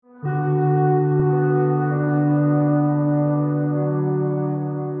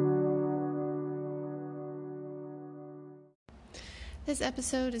Today's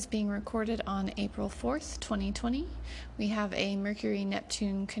episode is being recorded on April 4th, 2020. We have a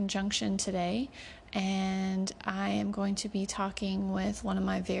Mercury-Neptune conjunction today, and I am going to be talking with one of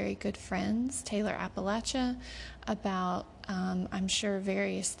my very good friends, Taylor Appalachia, about, I'm sure,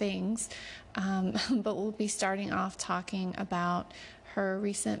 various things, but we'll be starting off talking about her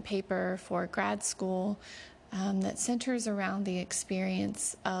recent paper for grad school that centers around the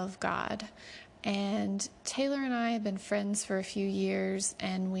experience of God. And Taylor and I have been friends for a few years,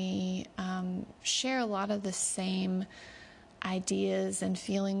 and we share a lot of the same ideas and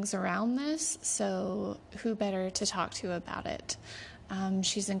feelings around this, so who better to talk to about it?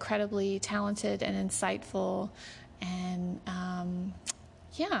 She's incredibly talented and insightful, and I'm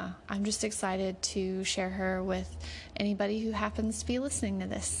just excited to share her with anybody who happens to be listening to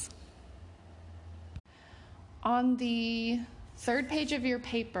this. On the third page of your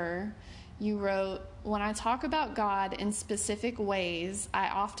paper, you wrote, "When I talk about God in specific ways, I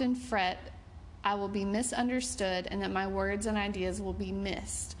often fret I will be misunderstood and that my words and ideas will be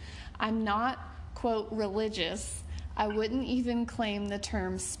missed. I'm not, quote, religious. I wouldn't even claim the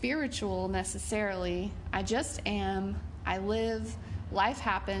term spiritual necessarily. I just am. I live. Life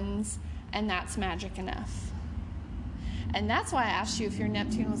happens. And that's magic enough." And that's why I asked you if your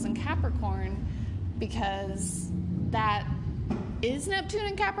Neptune was in Capricorn, because that is Neptune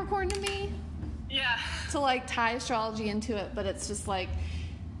in Capricorn to me. Yeah. To tie astrology into it, but it's just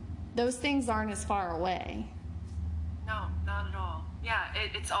those things aren't as far away. No, not at all. Yeah,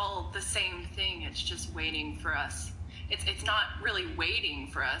 it's all the same thing. It's just waiting for us. It's not really waiting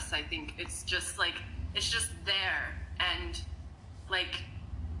for us. I think it's just it's just there, and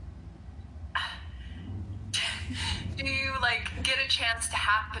do you get a chance to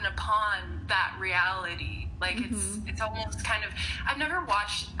happen upon that reality? It's almost kind of, I've never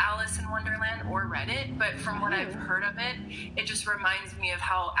watched Alice in Wonderland or read it, but from what I've heard of it, it just reminds me of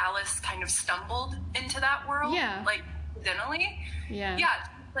how Alice kind of stumbled into that world. Yeah. Accidentally. Yeah. Yeah.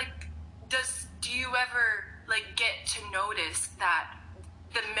 Do you ever get to notice that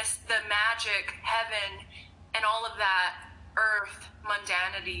the magic, heaven, and all of that earth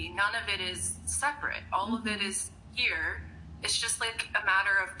mundanity, none of it is separate. All of it is here. It's just a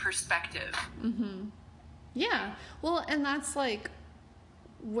matter of perspective. Mm-hmm. Yeah. Well, and that's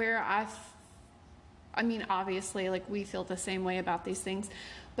where obviously we feel the same way about these things,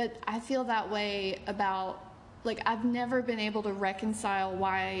 but I feel that way about I've never been able to reconcile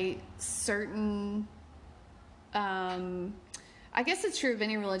why certain I guess it's true of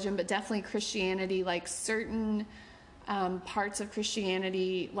any religion, but definitely Christianity, certain parts of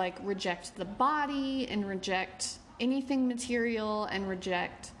Christianity reject the body and reject anything material and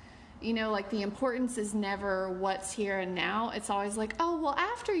reject, the importance is never what's here and now. It's always oh, well,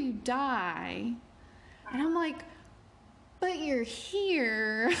 after you die. And I'm but you're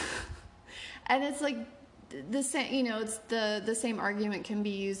here. And it's the same, it's the same argument can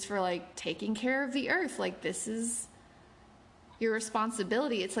be used for taking care of the earth. This is your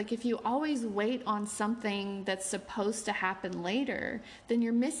responsibility. It's if you always wait on something that's supposed to happen later, then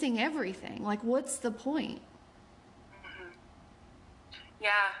you're missing everything. What's the point? Yeah,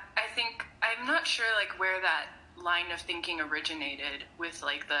 I think, I'm not sure where that line of thinking originated with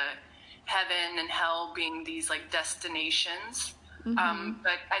the heaven and hell being these destinations.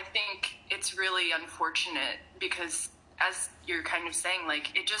 But I think it's really unfortunate because, as you're kind of saying,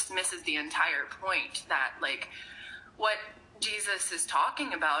 it just misses the entire point that what Jesus is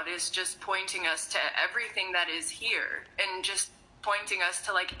talking about is just pointing us to everything that is here and just pointing us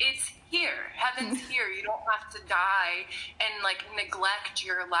to it's here. Heaven's here. You don't have to die and neglect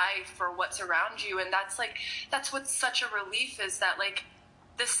your life or what's around you. And that's what's such a relief, is that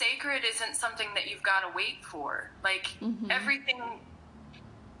the sacred isn't something that you've got to wait for. Everything,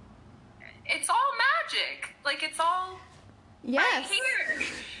 it's all magic. It's all right here.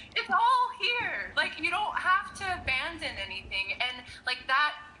 It's all here. You don't have to abandon anything. And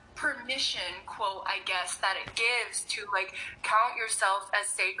that permission, quote, I guess, that it gives to count yourself as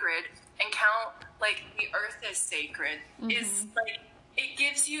sacred and count the earth as sacred is it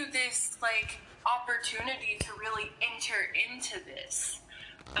gives you this opportunity to really enter into this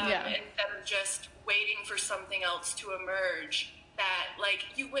instead of just waiting for something else to emerge that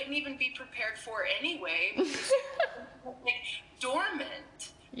you wouldn't even be prepared for anyway, because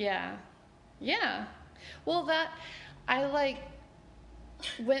dormant. Yeah. Well, that I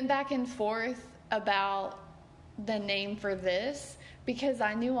went back and forth about the name for this, because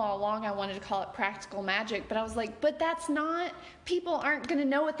I knew all along I wanted to call it practical magic, but I was but that's not, people aren't going to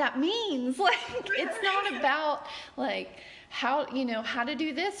know what that means. It's not about how to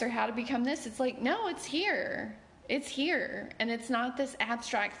do this or how to become this. It's no, it's here. It's here, and it's not this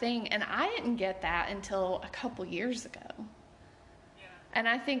abstract thing. And I didn't get that until a couple years ago. Yeah. And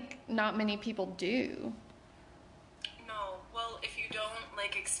I think not many people do. No, well, if you don't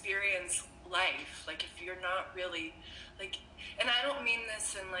like experience life, like if you're not really like, and I don't mean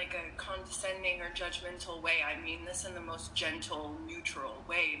this in like a condescending or judgmental way, I mean this in the most gentle, neutral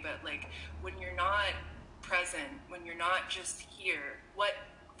way, but like when you're not present, when you're not just here, what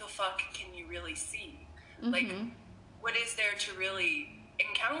the fuck can you really see? Like, what is there to really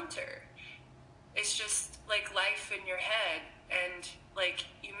encounter? It's just like life in your head, and like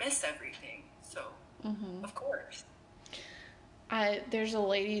you miss everything. So, of course. There's a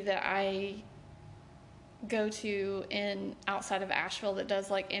lady that I go to in outside of Asheville that does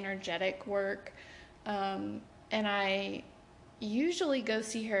like energetic work, and I usually go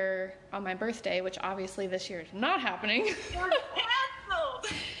see her on my birthday, which obviously this year is not happening. You're canceled.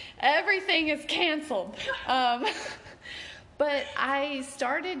 Everything is canceled. But I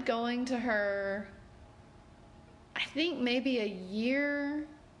started going to her, I think maybe a year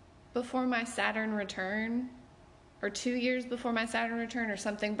before my Saturn return, or 2 years before my Saturn return or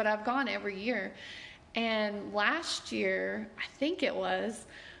something, but I've gone every year. And last year, I think it was,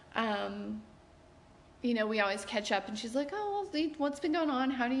 you know, we always catch up, and she's like, oh, well, what's been going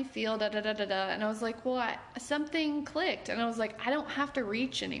on? How do you feel? Da, da, da, da, da. And I was like, well, something clicked. And I was like, I don't have to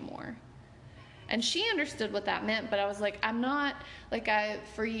reach anymore. And she understood what that meant, but I was like, I'm not, like, I,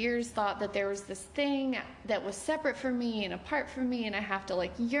 for years, thought that there was this thing that was separate from me and apart from me, and I have to,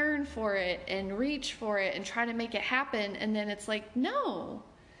 like, yearn for it and reach for it and try to make it happen. And then it's like, no,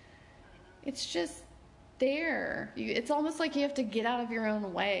 it's just there. It's almost like you have to get out of your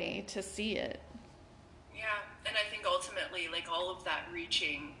own way to see it. Yeah, and I think ultimately, like, all of that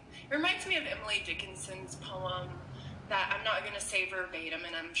reaching, it reminds me of Emily Dickinson's poem that I'm not going to say verbatim,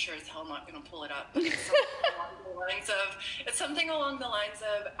 and I'm sure as hell not going to pull it up, but it's something along the lines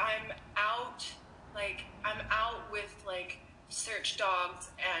of, I'm out with, like, search dogs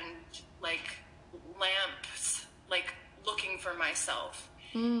and, like, lamps, like, looking for myself.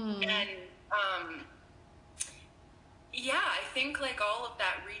 And, yeah, I think, like, all of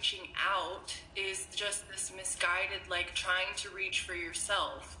that reaching out is just this misguided, like, trying to reach for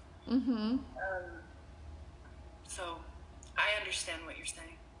yourself. So, I understand what you're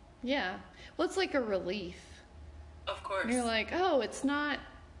saying. Yeah. Well, it's like a relief. Of course. And you're like, oh, it's not,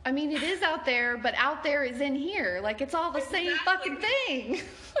 I mean, it is out there, but out there is in here. Like, it's all the same fucking thing.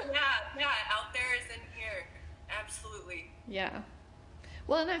 yeah, out there is in here. Absolutely. Yeah.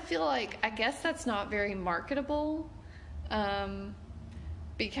 Well, and I feel like, I guess that's not very marketable.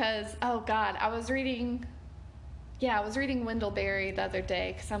 Because, oh God, I was reading Wendell Berry the other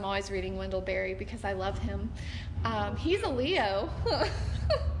day, because I'm always reading Wendell Berry because I love him. He's a Leo.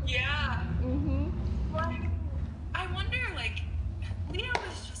 Yeah. Like, I wonder, like, Leo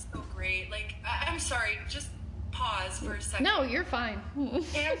is just so great. Like, I'm sorry, just pause for a second. No, you're fine.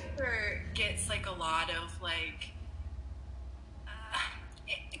 Cancer gets, like, a lot of, like,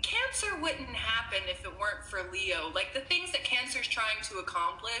 Cancer wouldn't happen if it weren't for Leo. Like, the things that Cancer's trying to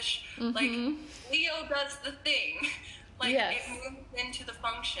accomplish, like, Leo does the thing. Like, yes. It moves into the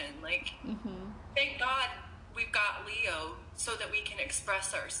function. Like, thank God we've got Leo so that we can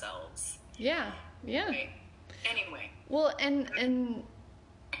express ourselves. Yeah. Right? Anyway. Well, and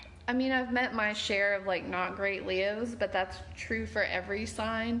I mean, I've met my share of, like, not great Leos, but that's true for every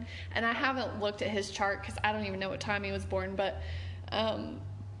sign. And I haven't looked at his chart because I don't even know what time he was born, but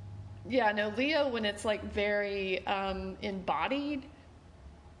yeah, no, Leo, when it's, like, very embodied,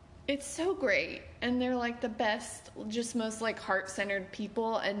 it's so great. And they're, like, the best, just most, like, heart-centered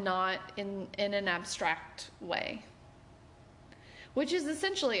people, and not in an abstract way. Which is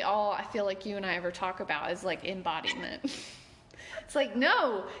essentially all I feel like you and I ever talk about is, like, embodiment. It's like,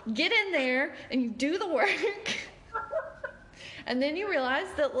 no, get in there and you do the work. And then you realize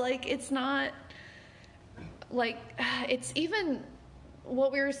that, like, it's not, like, it's even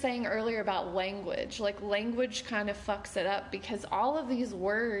what we were saying earlier about language. Like, language kind of fucks it up because all of these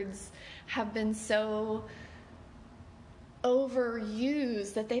words have been so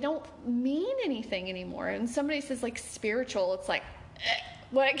overused that they don't mean anything anymore. And somebody says, like, spiritual, it's like,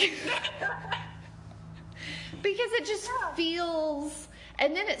 like, because it just feels,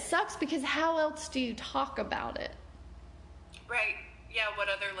 and then it sucks because how else do you talk about it? Right. Yeah, what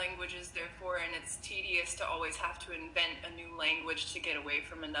other language is there for? And it's tedious to always have to invent a new language to get away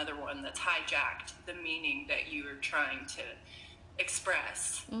from another one that's hijacked the meaning that you are trying to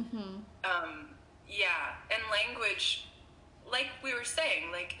express. Yeah, and like we were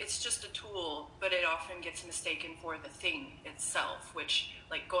saying, like it's just a tool, but it often gets mistaken for the thing itself, which,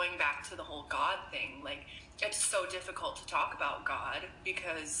 like, going back to the whole God thing, like it's so difficult to talk about God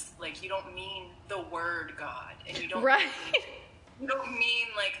because, like, you don't mean the word God, and you don't right. You don't mean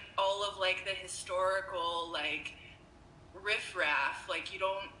like all of like the historical like riffraff, like you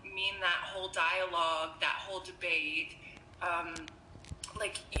don't mean that whole dialogue, that whole debate.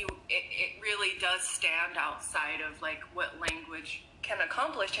 Like it really does stand outside of like what language can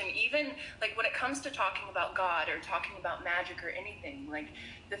accomplish. And even like when it comes to talking about God or talking about magic or anything, like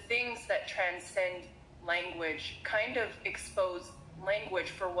the things that transcend language kind of expose language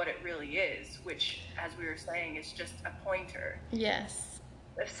for what it really is, which, as we were saying, is just a pointer. Yes.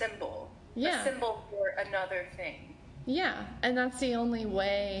 A symbol. Yeah. A symbol for another thing. Yeah, and that's the only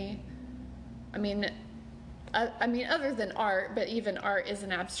way. I mean, other than art, but even art is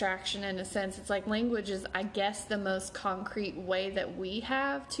an abstraction in a sense. It's like language is, I guess, the most concrete way that we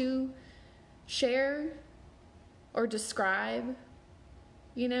have to share or describe,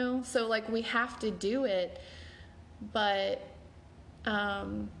 you know? So, like, we have to do it, but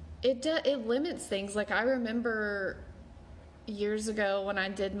it limits things. Like, I remember years ago when I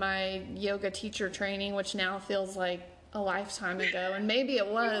did my yoga teacher training, which now feels like a lifetime ago, and maybe it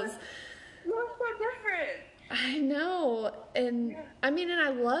was. You're so different. I know, and I mean, and I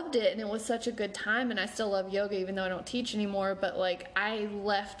loved it, and it was such a good time, and I still love yoga even though I don't teach anymore, but like I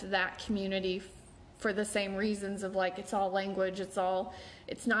left that community for the same reasons of like it's all language,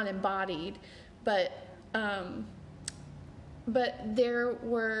 it's not embodied, but there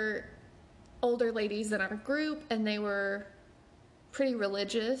were older ladies in our group, and they were pretty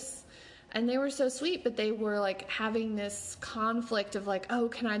religious, and they were so sweet, but they were like having this conflict of like, oh,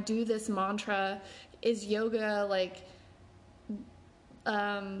 can I do this mantra? Is yoga like,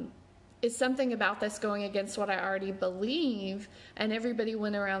 is something about this going against what I already believe? And everybody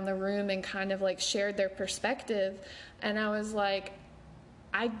went around the room and kind of like shared their perspective. And I was like,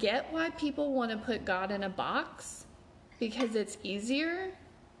 I get why people want to put God in a box, because it's easier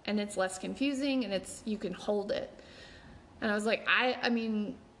and it's less confusing and you can hold it. And I was like, I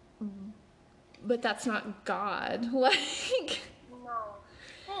mean, but that's not God. Like, no.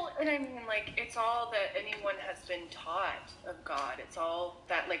 Well, and I mean, like, it's all that anyone has been taught of God. It's all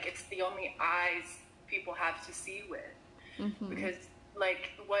that, like, it's the only eyes people have to see with. Mm-hmm. Because,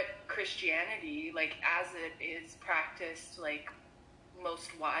 like, what Christianity, like, as it is practiced, like,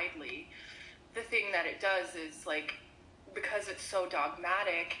 most widely, the thing that it does is, like, because it's so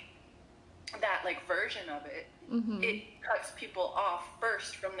dogmatic, that, like, version of it, mm-hmm. It cuts people off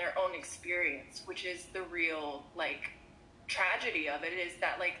first from their own experience, which is the real, like, tragedy of it, is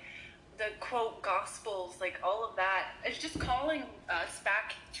that, like, the quote gospels, like, all of that is just calling us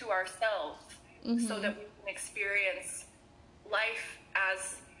back to ourselves, mm-hmm. so that we can experience life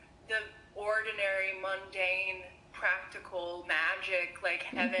as the ordinary, mundane, practical, magic, like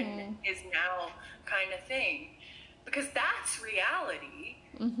heaven mm-hmm. is now kind of thing, because that's reality.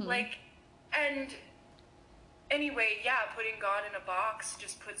 Mm-hmm. Like, and anyway, yeah, putting God in a box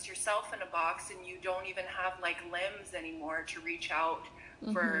just puts yourself in a box, and you don't even have, like, limbs anymore to reach out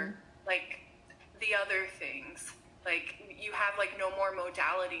mm-hmm. for, like, the other things. Like, you have, like, no more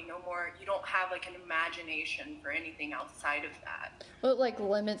modality, you don't have, like, an imagination for anything outside of that. Well, it, like,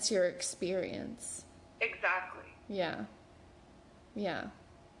 limits your experience. Exactly. Yeah. Yeah.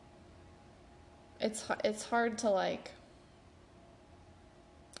 It's hard to, like,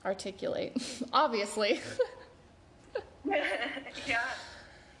 articulate, obviously. Yeah.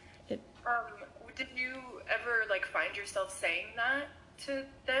 Did you ever, like, find yourself saying that to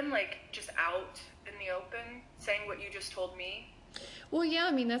them, like, just out in the open, saying what you just told me? Well, yeah,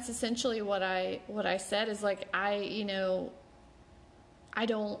 I mean, that's essentially what I said, is like, I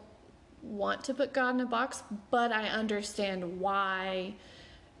don't want to put God in a box, but I understand why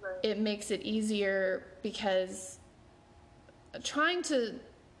right. It makes it easier, because trying to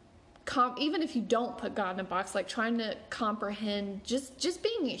even if you don't put God in a box, like, trying to comprehend just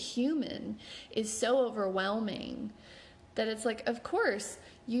being a human is so overwhelming that it's like, of course,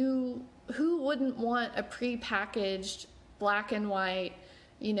 who wouldn't want a prepackaged black and white,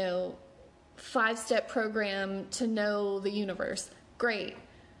 5-step program to know the universe? Great.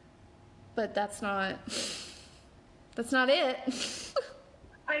 But that's not it.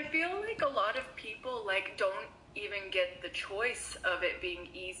 I feel like a lot of people, like, don't even get the choice of it being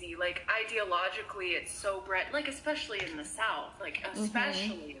easy. Like, ideologically, it's so bred, like, especially in the South, like, especially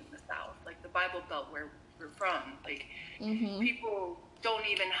mm-hmm. in the South, like the Bible Belt where we're from, like, mm-hmm. people don't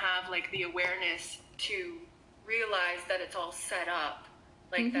even have, like, the awareness to realize that it's all set up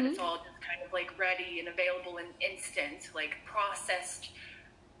like that it's all just kind of like ready and available and instant, like processed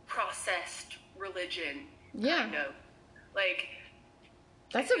religion. Yeah. Kind of. Like,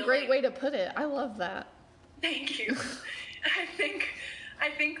 that's a great way to put it. I love that. Thank you. I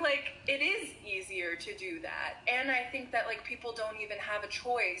think like it is easier to do that. And I think that like people don't even have a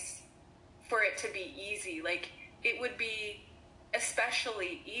choice for it to be easy. Like it would be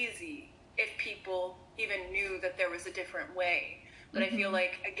especially easy if people even knew that there was a different way. But I feel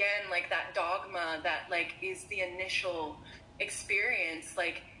like, again, like that dogma that like is the initial experience,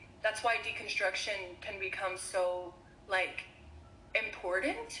 like that's why deconstruction can become so like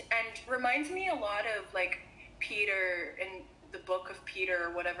important and reminds me a lot of like Peter in the book of Peter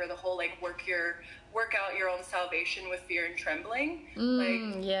or whatever, the whole like work out your own salvation with fear and trembling.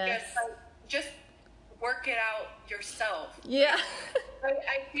 Yes. Just work it out yourself. Yeah.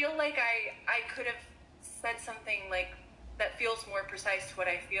 I feel like I could have said something like that feels more precise to what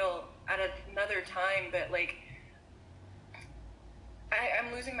I feel at another time, but like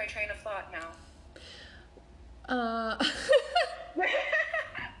I'm losing my train of thought now.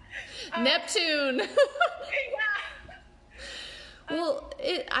 Neptune. Yeah. Well,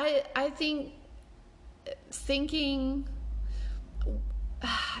 I think thinking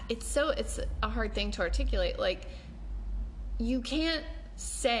it's a hard thing to articulate. Like you can't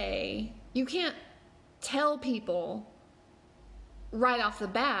tell people right off the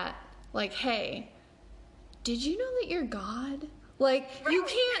bat, like, hey, did you know that you're God? Like, right.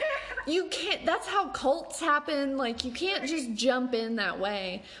 you can't, that's how cults happen. Like, you can't just jump in that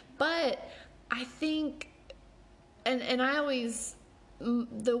way. But I think, and I always,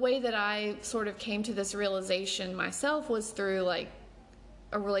 the way that I sort of came to this realization myself was through, like,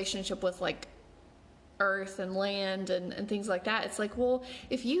 a relationship with, like, earth and land and things like that. It's like, well,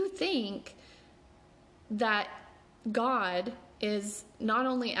 if you think that God is not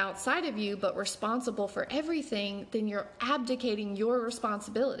only outside of you but responsible for everything, then you're abdicating your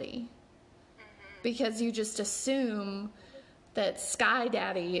responsibility because you just assume that Sky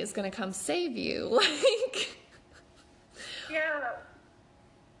Daddy is going to come save you. Like, yeah.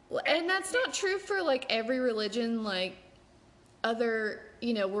 And that's not true for like every religion. Like other,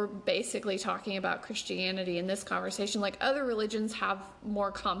 we're basically talking about Christianity in this conversation. Like other religions have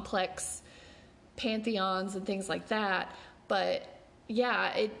more complex pantheons and things like that. But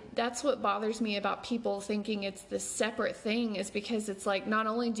yeah, that's what bothers me about people thinking it's this separate thing, is because it's like not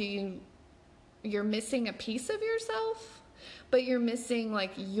only you're missing a piece of yourself, but you're missing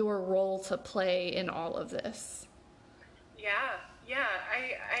like your role to play in all of this. Yeah,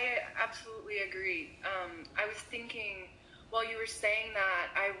 I absolutely agree. I was thinking while you were saying that,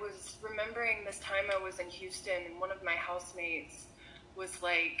 I was remembering this time I was in Houston and one of my housemates was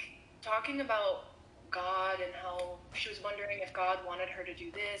like talking about God and how she was wondering if God wanted her to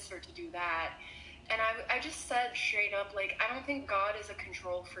do this or to do that. And I just said straight up, like, I don't think God is a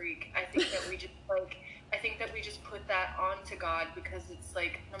control freak. I think that we just put that onto God because it's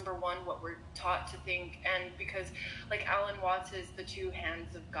like, number one, what we're taught to think, and because like Alan Watts is the two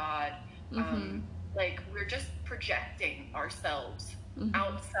hands of God. Like we're just projecting ourselves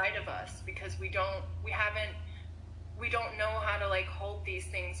outside of us because we don't know how to like hold these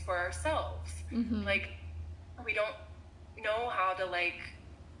things for ourselves. Like we don't know how to like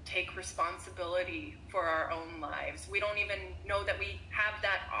take responsibility for our own lives. We don't even know that we have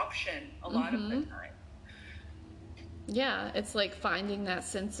that option a lot of the time. Yeah, it's like finding that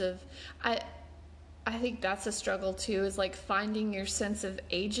sense of I think that's a struggle too, is like finding your sense of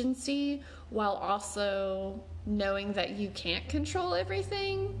agency while also knowing that you can't control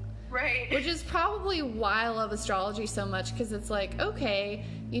everything. Right. Which is probably why I love astrology so much, because it's like, okay,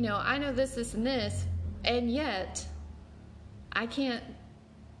 I know this, and this, and yet I can't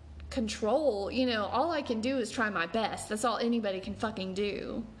control, all I can do is try my best. That's all anybody can fucking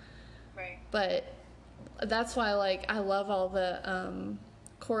do. Right. But that's why, like, I love all the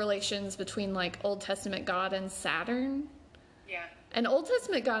correlations between, like, Old Testament God and Saturn. Yeah. And Old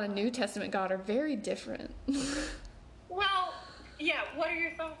Testament God and New Testament God are very different. Well, yeah, what are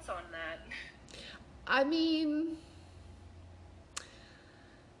your thoughts on that? I mean,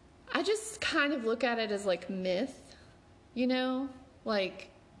 I just kind of look at it as like myth, like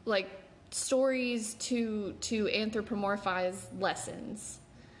stories to anthropomorphize lessons.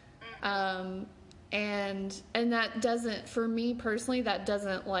 And that doesn't, for me personally, that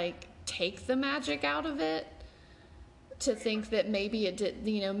doesn't like take the magic out of it, to think that maybe it did,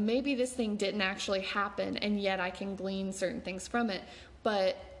 maybe this thing didn't actually happen and yet I can glean certain things from it.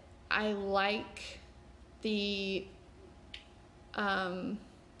 But I like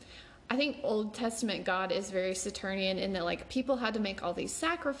I think Old Testament God is very Saturnian in that, like, people had to make all these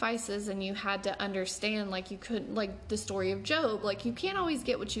sacrifices, and you had to understand, like, you couldn't, like, the story of Job, like, you can't always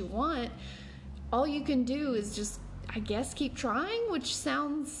get what you want. All you can do is just, I guess, keep trying, which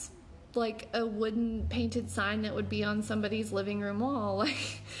sounds like a wooden painted sign that would be on somebody's living room wall.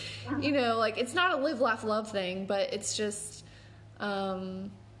 Like, you know, like, it's not a live, laugh, love thing, but it's just,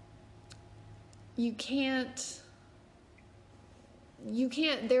 you can't,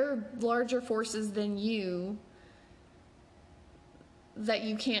 there are larger forces than you that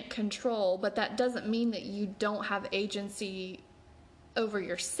you can't control, but that doesn't mean that you don't have agency over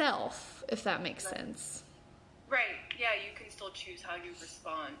yourself, if that makes sense. Right. Yeah, you can still choose how you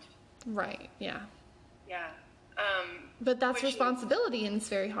respond. Right, yeah. Yeah. But that's responsibility, and it's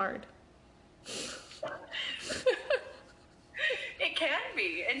very hard. It can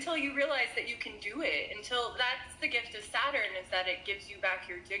be, until you realize that you can do it. Until that's the gift of Saturn, is that it gives you back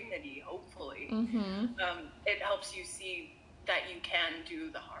your dignity, hopefully. Mm-hmm. It helps you see that you can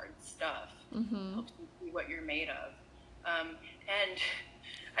do the hard stuff. Mm-hmm. Helps you see what you're made of. And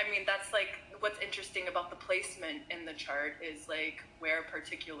I mean, that's like what's interesting about the placement in the chart is like where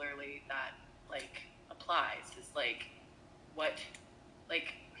particularly that like applies is like what,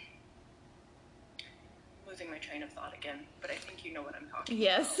 like, losing my train of thought again, but I think you know what I'm talking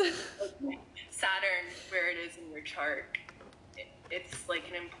yes. about. Saturn, where it is in your chart, it's like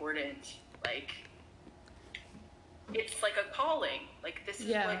an important, like, it's like a calling. Like, this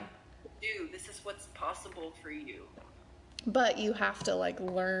is what you do. This is what's possible for you. But you have to, like,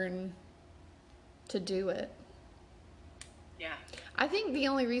 learn to do it. Yeah. I think the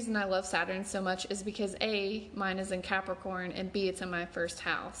only reason I love Saturn so much is because A, mine is in Capricorn, and B, it's in my first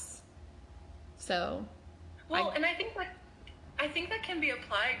house. So... Well, and I think that can be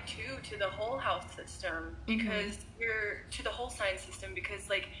applied too to the whole house system, because you're to the whole sign system, because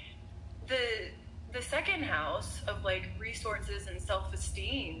like the second house of like resources and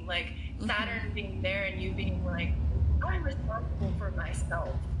self-esteem, like Saturn being there and you being like, I'm responsible for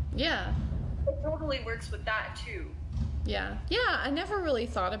myself. Yeah. It totally works with that too. Yeah. Yeah, I never really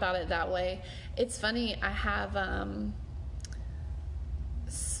thought about it that way. It's funny, I have a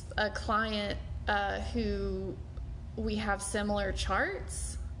client who we have similar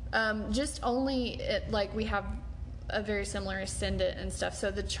charts, just only like we have a very similar ascendant and stuff.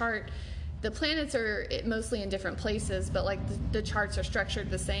 So the chart, the planets are mostly in different places, but like the charts are structured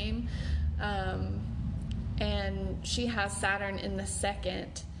the same. And she has Saturn in the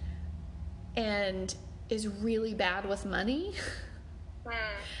second and is really bad with money.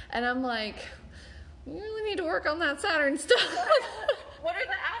 And I'm like, you really need to work on that Saturn stuff. What are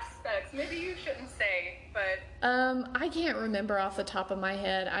the aspects? Maybe you shouldn't say, but... I can't remember off the top of my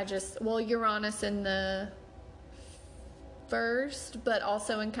head. Uranus in the first, but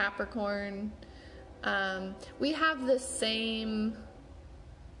also in Capricorn. We have the same...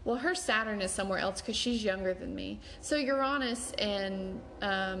 Well, her Saturn is somewhere else because she's younger than me. So Uranus and...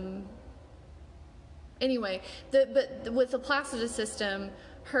 Anyway, but with the Placidus system,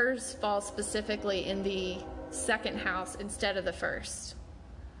 hers falls specifically in the second house instead of the first.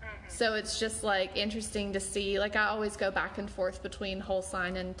 So it's just like interesting to see. Like, I always go back and forth between whole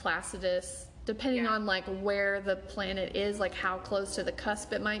sign and Placidus, depending on like where the planet is, like how close to the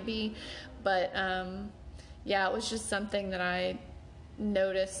cusp it might be. But yeah, it was just something that I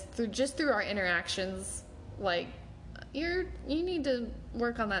noticed through our interactions. Like, you need to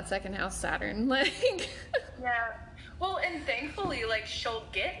work on that second house Saturn. Like, yeah. Well, and thankfully, like, she'll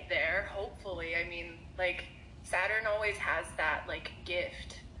get there, hopefully. I mean, like, Saturn always has that, like,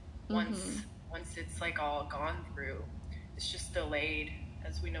 gift once it's, like, all gone through. It's just delayed.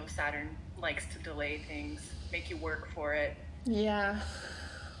 As we know, Saturn likes to delay things, make you work for it. Yeah.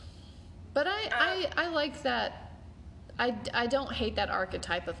 But I like that. I don't hate that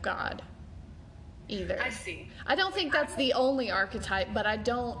archetype of God either. I see. I don't think that's the only archetype, but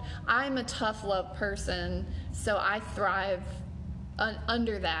I'm a tough love person, so I thrive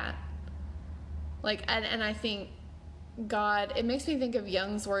under that. Like, and I think God, it makes me think of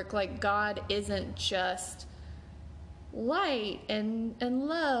Jung's work, like God isn't just light and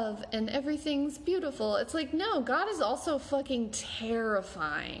love and everything's beautiful. It's like, no, God is also fucking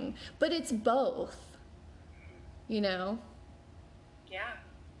terrifying, but it's both, you know? Yeah.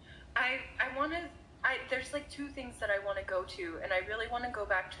 There's like two things that I want to go to, and I really want to go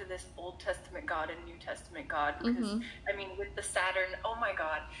back to this Old Testament God and New Testament God, because I mean, with the Saturn, oh my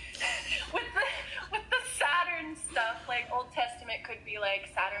God, with the Saturn stuff, like Old Testament could be like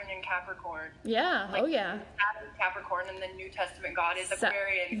Saturn and Capricorn. Yeah. Like, oh yeah. Saturn, Capricorn, and then New Testament God is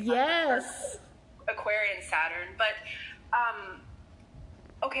Aquarian. Yes. Aquarian Saturn, but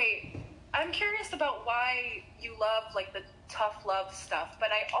okay, I'm curious about why you love like the tough love stuff, but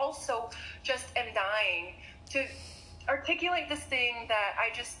I also just am dying to articulate this thing that I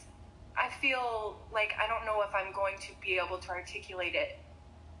feel like I don't know if I'm going to be able to articulate it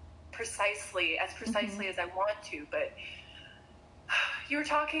precisely as I want to, but you were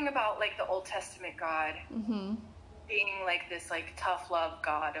talking about like the Old Testament God being like this like tough love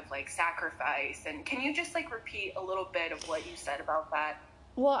God of like sacrifice, and can you just like repeat a little bit of what you said about that?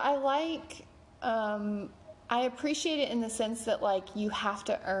 Well, I appreciate it in the sense that like you have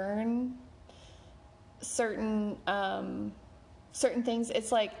to earn certain things.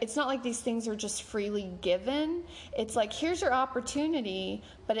 It's like, it's not like these things are just freely given. It's like, here's your opportunity,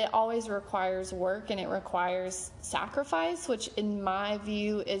 but it always requires work and it requires sacrifice, which in my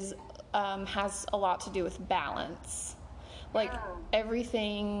view is has a lot to do with balance. Like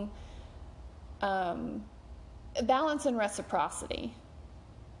everything, balance and reciprocity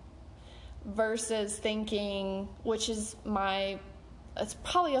versus thinking, which is it's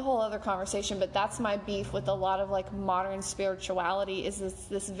probably a whole other conversation, but that's my beef with a lot of like modern spirituality, is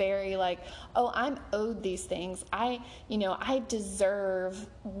this very like, oh, I'm owed these things. I deserve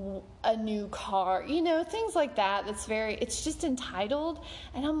a new car, things like that. It's just entitled.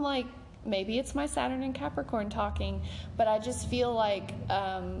 And I'm like, maybe it's my Saturn and Capricorn talking, but I just feel like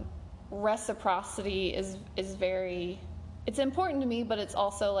reciprocity is very, it's important to me, but it's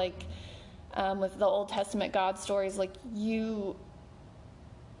also like, with the Old Testament God stories, like the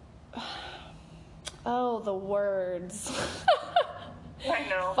words. I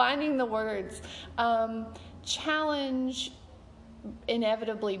know. Finding the words. Challenge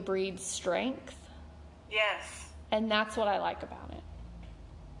inevitably breeds strength. Yes. And that's what I like about it.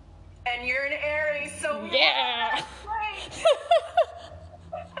 And you're an Aries, so yeah.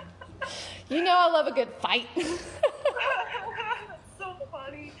 I love a good fight. So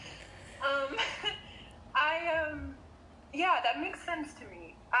funny. That makes sense to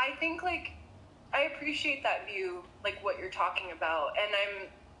me. I think like I appreciate that view, like what you're talking about, and I'm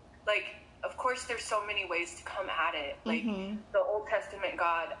like, of course there's so many ways to come at it. Like the Old Testament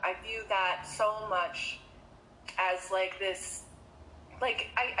God, I view that so much as like this, like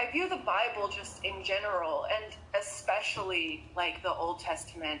I view the Bible just in general, and especially like the Old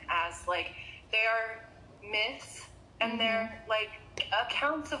Testament, as like they are myths and they're like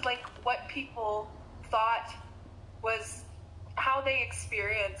accounts of like what people thought was how they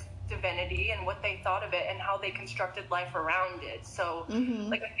experienced divinity and what they thought of it and how they constructed life around it. So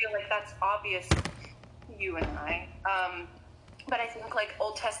like I feel like that's obvious to you and I. But I think like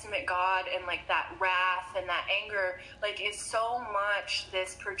Old Testament God and like that wrath and that anger like is so much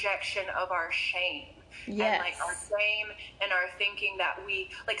this projection of our shame. Yes. And like our shame and our thinking that we,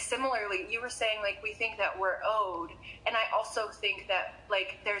 like similarly, you were saying like we think that we're owed. And I also think that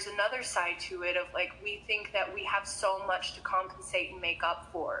like there's another side to it of like we think that we have so much to compensate and make up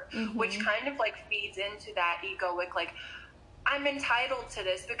for, which kind of like feeds into that egoic like, I'm entitled to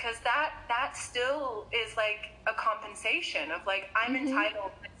this, because that still is like a compensation of like I'm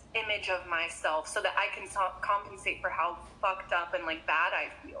entitled to this image of myself so that I can compensate for how fucked up and like bad I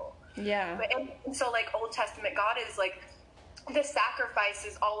feel. Yeah. And so like Old Testament God is like the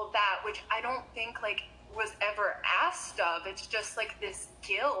sacrifices, all of that, which I don't think like was ever asked of. It's just like this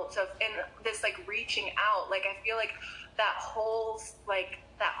guilt of, and this like reaching out. Like I feel like that whole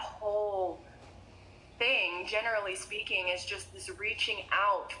thing, generally speaking, is just this reaching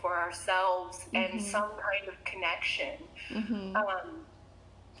out for ourselves and some kind of connection.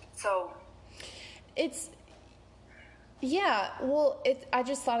 So it's, yeah, well, I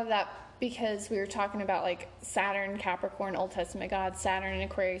just thought of that because we were talking about like Saturn, Capricorn, Old Testament God, Saturn and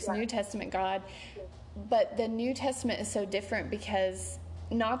Aquarius, New Testament God. But the New Testament is so different because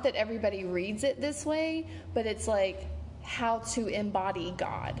not that everybody reads it this way, but it's like how to embody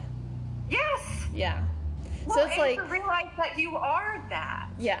God. Yes. Yeah. Well, so it's like to realize that you are that.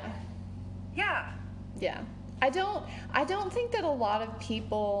 Yeah. Yeah. Yeah. I don't think that a lot of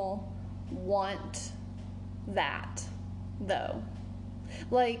people want that though.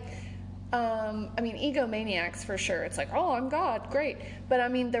 Like, I mean, egomaniacs for sure. It's like, oh, I'm God, great. But I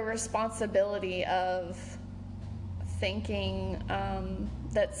mean, the responsibility of thinking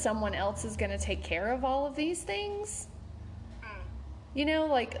that someone else is going to take care of all of these things. You know,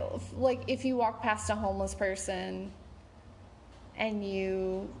 like if you walk past a homeless person and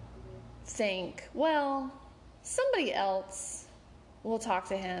you think, well, somebody else will talk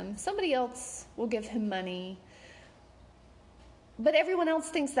to him, somebody else will give him money. But everyone else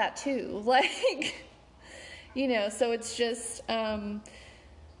thinks that too. Like, you know, so it's just,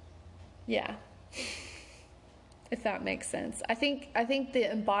 yeah. if that makes sense. I think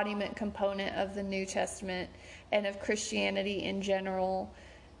the embodiment component of the New Testament and of Christianity in general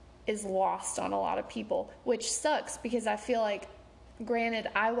is lost on a lot of people, which sucks because I feel like, granted,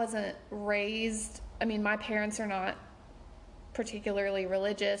 I wasn't raised, I mean, my parents are not particularly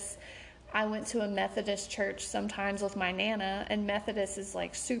religious. I went to a Methodist church sometimes with my Nana, and Methodist is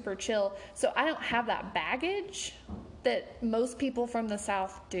like super chill. So I don't have that baggage that most people from the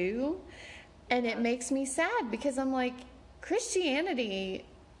South do. And it makes me sad because I'm like, Christianity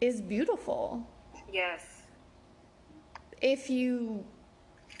is beautiful. Yes. If you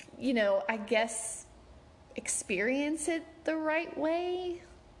know, I guess experience it the right way.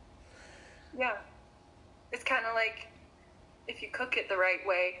 Yeah. It's kind of like if you cook it the right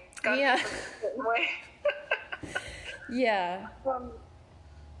way, it's got to be cooked a certain way. Yeah.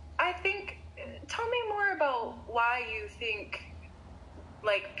 I think, tell me more about why you think,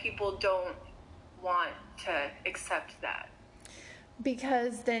 like, people don't want to accept that.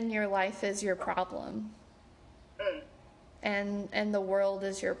 Because then your life is your problem. And the world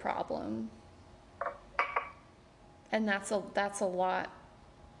is your problem. And that's a lot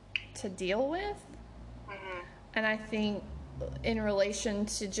to deal with. And I think in relation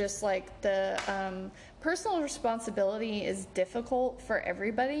to just like the personal responsibility is difficult for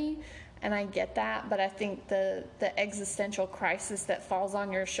everybody, and I get that, but I think the existential crisis that falls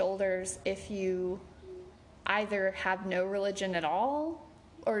on your shoulders if you either have no religion at all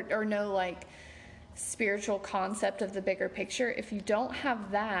or no like spiritual concept of the bigger picture, if you don't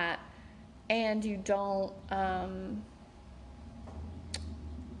have that and you don't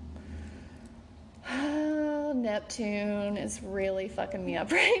Neptune is really fucking me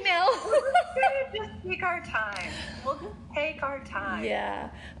up right now. Just take our time. We'll just take our time. Yeah.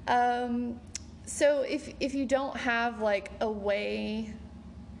 So if you don't have like a way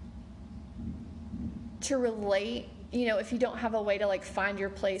to relate, you know, if you don't have a way to like find your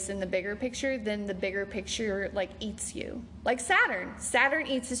place in the bigger picture, then the bigger picture like eats you. Like Saturn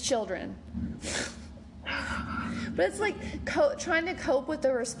eats his children. But it's like trying to cope with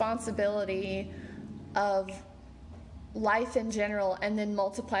the responsibility of life in general and then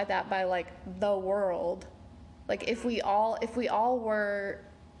multiply that by like the world. Like if we all were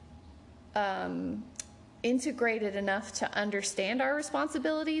integrated enough to understand our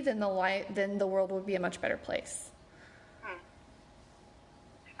responsibility, then the world would be a much better place.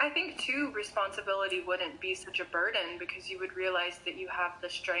 I think too, responsibility wouldn't be such a burden because you would realize that you have the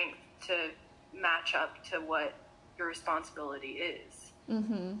strength to match up to what your responsibility is.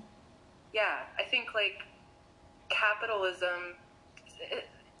 Yeah, I think like capitalism,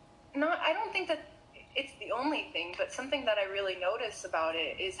 I don't think that it's the only thing, but something that I really notice about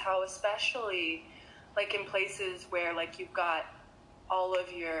it is how, especially like in places where like you've got all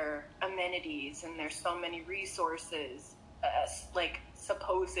of your amenities and there's so many resources, like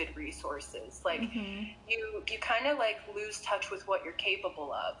supposed resources, like you kind of like lose touch with what you're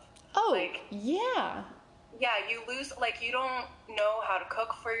capable of. Like, yeah, you lose, like, you don't know how to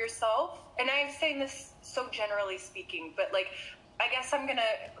cook for yourself. And I'm saying this so generally speaking, but like, I guess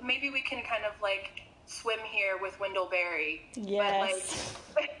maybe we can kind of like swim here with Wendell Berry. Yes.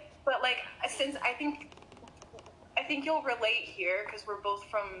 But like, since I think you'll relate here because we're both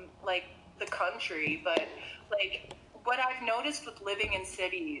from like the country, but like what I've noticed with living in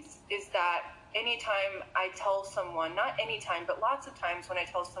cities is that anytime I tell someone, not anytime, but lots of times when I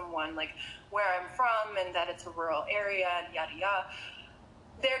tell someone like where I'm from and that it's a rural area and yada yada,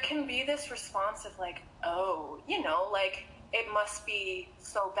 there can be this response of like, oh, you know, like it must be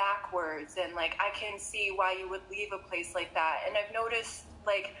so backwards and like I can see why you would leave a place like that. And I've noticed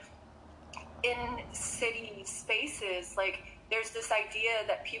like in city spaces, like there's this idea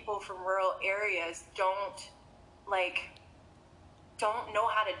that people from rural areas don't know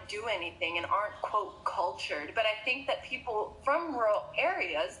how to do anything and aren't, quote, cultured. But I think that people from rural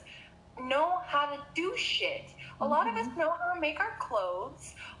areas know how to do shit. A lot of us know how to make our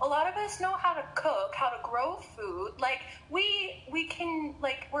clothes. A lot of us know how to cook, how to grow food. Like we can,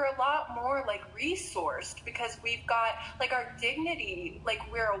 like, we're a lot more like resourced because we've got like our dignity, like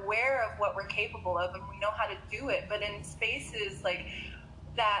we're aware of what we're capable of and we know how to do it. But in spaces like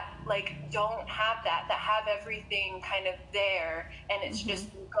that, like don't have that have everything kind of there and it's just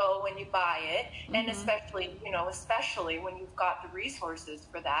you go and you buy it, and especially when you've got the resources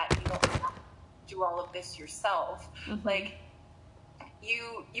for that, you don't have to do all of this yourself. Like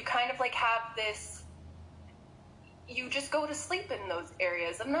you kind of like have this, you just go to sleep in those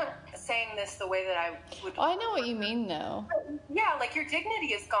areas. I'm not saying this the way that I would. Oh, I know what you mean, though. Yeah, like your dignity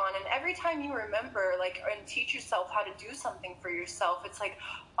is gone, and every time you remember, like, and teach yourself how to do something for yourself, it's like,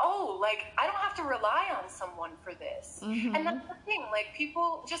 oh, like, I don't have to rely on someone for this. Mm-hmm. And that's the thing, like,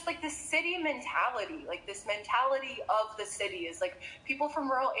 people, just like this city mentality, like this mentality of the city is like, people from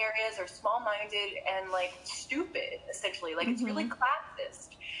rural areas are small-minded and, like, stupid, essentially. Like, it's really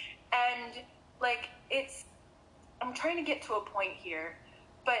classist. And, like, I'm trying to get to a point here,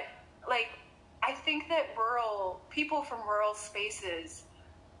 but, like, I think that people from rural spaces,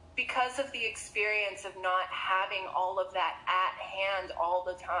 because of the experience of not having all of that at hand all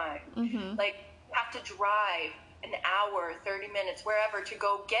the time, like, have to drive an hour, 30 minutes, wherever to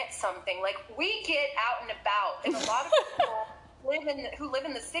go get something. Like, we get out and about, and a lot of people who live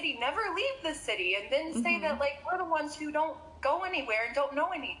in the city never leave the city, and then say that, like, we're the ones who don't go anywhere and don't know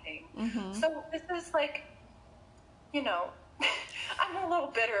anything. So this is like, you know, I'm a little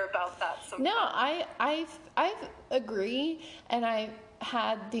bitter about that sometimes. No, I agree, and I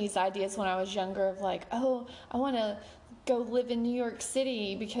had these ideas when I was younger of like, oh, I want to go live in New York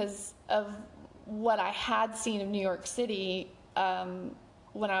City because of what I had seen of New York City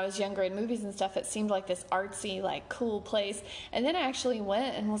when I was younger in movies and stuff. It seemed like this artsy, like, cool place, and then I actually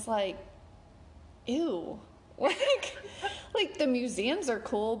went and was like, ew, like the museums are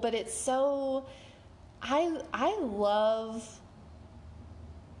cool, but it's so. I love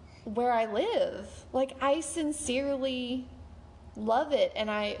where I live. Like, I sincerely love it.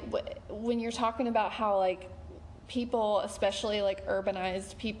 And when you're talking about how, like, people, especially, like,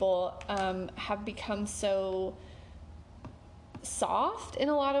 urbanized people, have become so soft in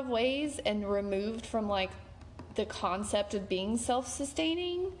a lot of ways and removed from, like, the concept of being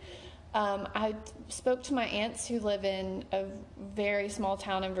self-sustaining. I spoke to my aunts who live in a very small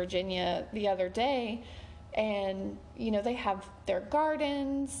town in Virginia the other day, and, you know, they have their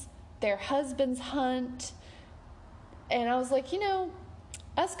gardens, their husbands hunt, and I was like, you know,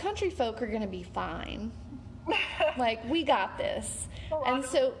 us country folk are going to be fine. Like, we got this. And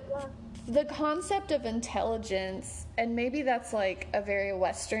so the concept of intelligence, and maybe that's, like, a very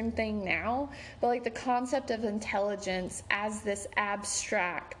Western thing now, but, like, the concept of intelligence as this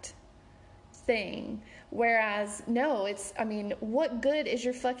abstract thing, whereas no, it's, I mean, what good is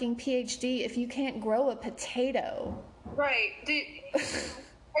your fucking PhD if you can't grow a potato? Right.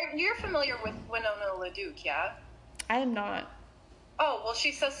 You're familiar with Winona LaDuke, yeah? I am not. Oh, well,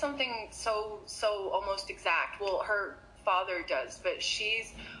 she says something so almost exact. Well, her father does, but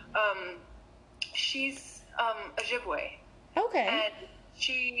she's Ojibwe. Okay. And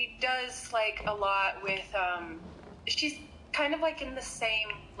she does, like, a lot with she's kind of, like, in the same,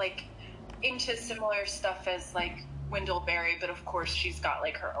 like, into similar stuff as, like, Wendell Berry, but of course she's got,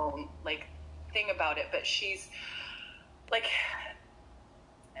 like, her own, like, thing about it. But she's, like,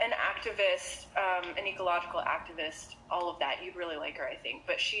 an activist, an ecological activist, all of that. You'd really like her, I think.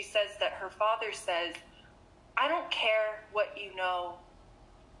 But she says that her father says, I don't care what you know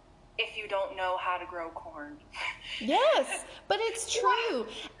if you don't know how to grow corn. Yes, but it's true.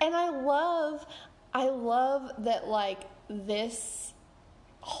 And I love that, like, this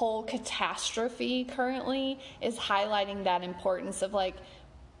whole catastrophe currently is highlighting that importance of, like,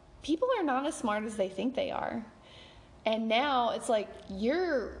 people are not as smart as they think they are. And now it's like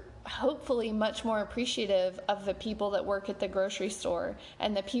you're hopefully much more appreciative of the people that work at the grocery store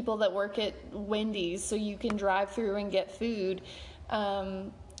and the people that work at Wendy's so you can drive through and get food.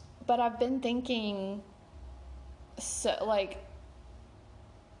 But I've been thinking, so, like,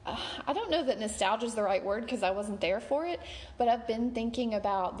 I don't know that nostalgia is the right word because I wasn't there for it, but I've been thinking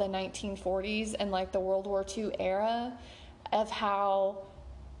about the 1940s and, like, the World War II era of how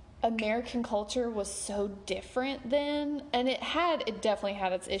American culture was so different then, and it definitely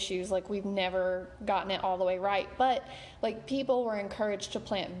had its issues. Like, we've never gotten it all the way right, but, like, people were encouraged to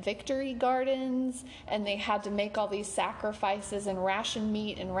plant victory gardens, and they had to make all these sacrifices and ration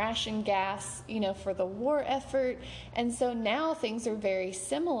meat and ration gas, you know, for the war effort. And so now things are very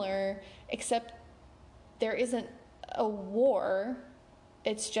similar, except there isn't a war.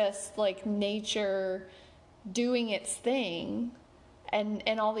 It's just, like, nature doing its thing.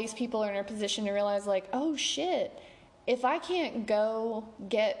 And all these people are in a position to realize, like, oh shit, if I can't go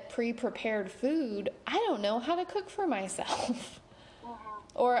get pre-prepared food, I don't know how to cook for myself.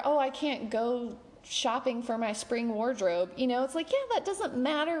 Or, oh, I can't go shopping for my spring wardrobe. You know, it's like, yeah, that doesn't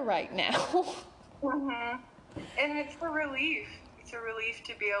matter right now. And it's a relief. It's a relief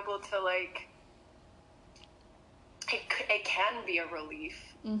to be able to, like, it can be a relief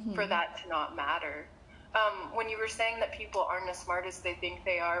for that to not matter. When you were saying that people aren't as smart as they think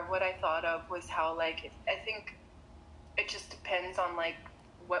they are, what I thought of was how, like, I think it just depends on like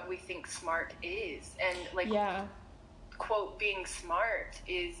what we think smart is. And like, quote, being smart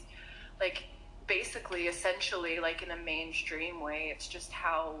is like basically essentially like in a mainstream way, it's just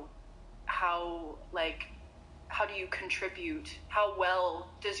how do you contribute, how well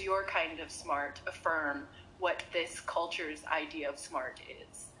does your kind of smart affirm what this culture's idea of smart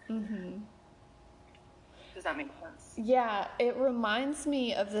is. Does that make sense? Yeah, it reminds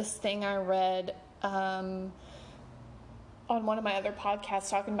me of this thing I read on one of my other podcasts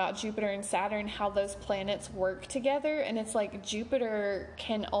talking about Jupiter and Saturn, how those planets work together. And it's like Jupiter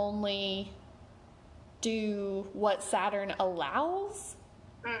can only do what Saturn allows.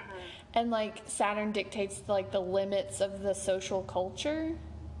 And like Saturn dictates like the limits of the social culture.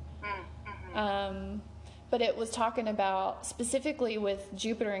 But it was talking about specifically with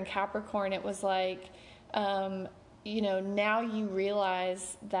Jupiter and Capricorn, it was like, you know, now you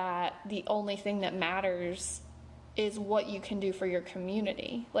realize that the only thing that matters is what you can do for your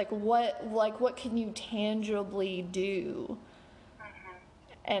community. Like what can you tangibly do?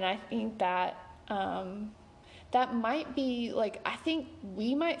 And I think that that might be like, I think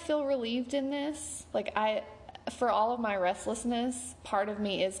we might feel relieved in this. Like for all of my restlessness, part of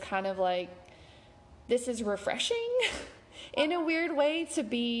me is kind of like, this is refreshing in a weird way to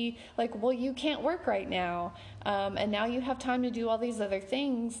be like, well, you can't work right now. And now you have time to do all these other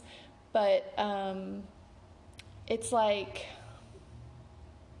things. But it's like,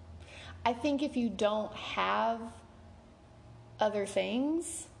 I think if you don't have other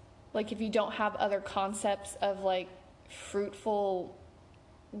things, like if you don't have other concepts of like fruitful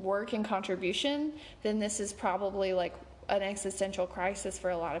work and contribution, then this is probably like an existential crisis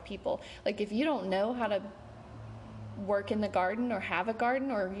for a lot of people. Like if you don't know how to work in the garden or have a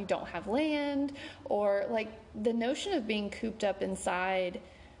garden, or you don't have land, or like the notion of being cooped up inside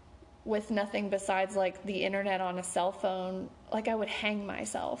with nothing besides like the internet on a cell phone, like I would hang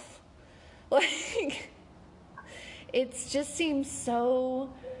myself. Like it just seems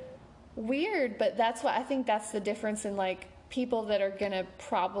so weird. But that's what I think, that's the difference in like people that are gonna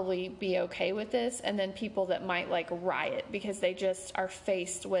probably be okay with this, and then people that might like riot because they just are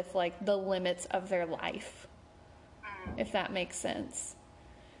faced with like the limits of their life, if that makes sense.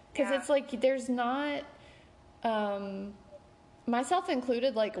 Because it's like there's not myself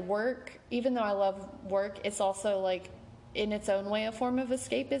included, like work, even though I love work, it's also like in its own way a form of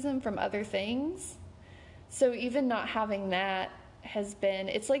escapism from other things. So even not having that has been,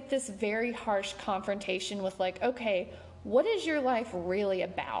 it's like this very harsh confrontation with like, okay, what is your life really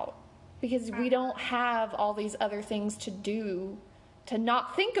about? Because we don't have all these other things to do to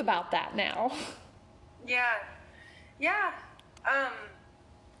not think about that now. Yeah.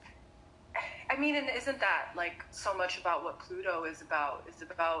 I mean, and isn't that like so much about what Pluto is about? It's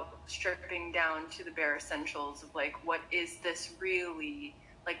about stripping down to the bare essentials of like, what is this really?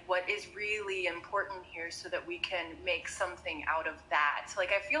 Like, what is really important here so that we can make something out of that? So,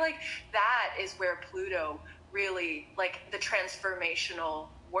 like, I feel like that is where Pluto really, like, the transformational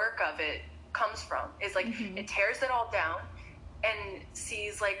work of it comes from. Is like, it tears it all down and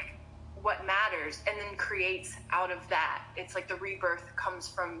sees, like, what matters and then creates out of that. It's like the rebirth comes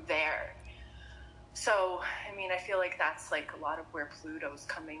from there. So, I mean, I feel like that's, like, a lot of where Pluto's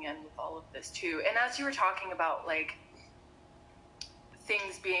coming in with all of this, too. And as you were talking about, like,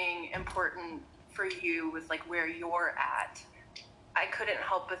 things being important for you with like where you're at, I couldn't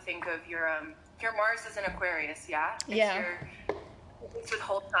help but think of your Mars is in Aquarius, it's with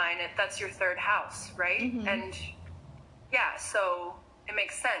whole sign, that's your third house, right? And so it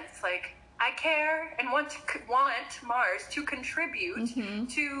makes sense. Like, I care and want Mars to contribute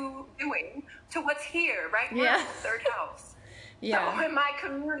to what's here right now, third house. So in my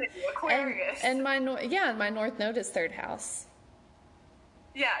community, Aquarius, and my my North Node is third house.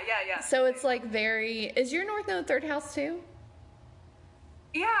 Yeah. So it's like very... Is your North Node third house too?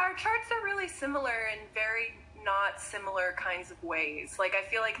 Yeah, our charts are really similar in very not similar kinds of ways. Like, I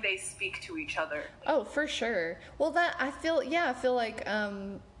feel like they speak to each other. Oh, for sure. Well, I feel like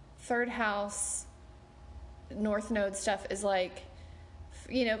third house North Node stuff is like,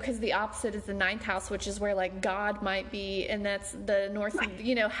 you know, because the opposite is the ninth house, which is where like God might be, and that's the North,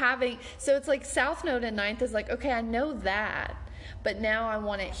 you know, having... So it's like South Node and ninth is like, okay, I know that, but now I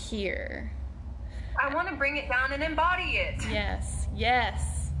want it here. I want to bring it down and embody it. Yes. Yeah.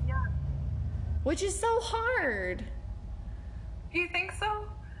 Which is so hard. Do you think so?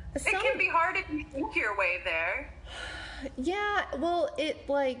 It can be hard if you think your way there. Yeah, well, it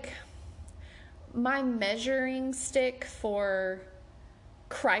like... My measuring stick for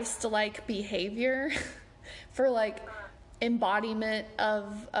Christ-like behavior, for like embodiment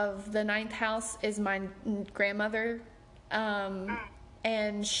of the ninth house is my grandmother.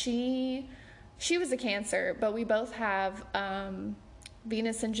 And she was a Cancer, but we both have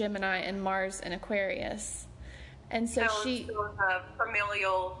Venus and Gemini and Mars and Aquarius. And so those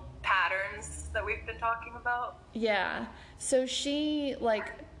familial patterns that we've been talking about. Yeah. So she,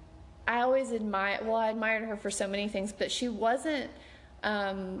 like, I admired her for so many things, but she wasn't,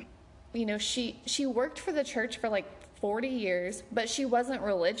 you know, she worked for the church for like 40 years, but she wasn't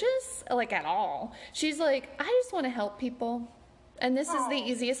religious, like, at all. She's like, I just want to help people, and this is the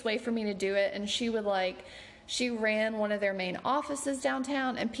easiest way for me to do it. And she ran one of their main offices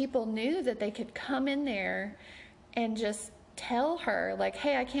downtown, and people knew that they could come in there and just tell her, like,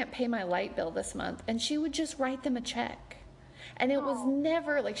 hey, I can't pay my light bill this month, and she would just write them a check. And it was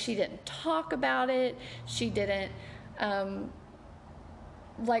never, like, she didn't talk about it. She didn't,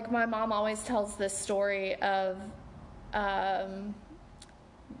 like, my mom always tells this story of,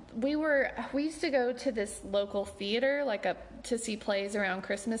 we used to go to this local theater, like, to see plays around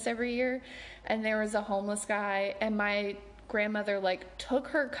Christmas every year, and there was a homeless guy, and my grandmother, like, took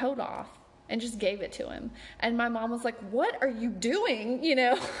her coat off and just gave it to him. And my mom was like, what are you doing? You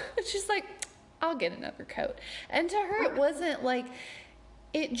know, she's like, I'll get another coat. And to her, it wasn't like,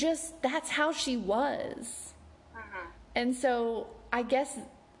 that's how she was. And so I guess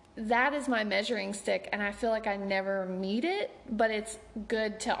that is my measuring stick, and I feel like I never meet it, but it's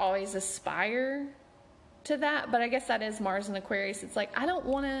good to always aspire to that. But I guess that is Mars and Aquarius. It's like, I don't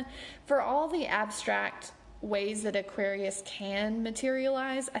want to, for all the abstract ways that Aquarius can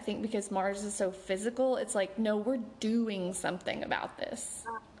materialize, I think because Mars is so physical, it's like, no, we're doing something about this.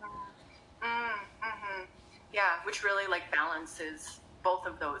 Yeah, which really, like, balances both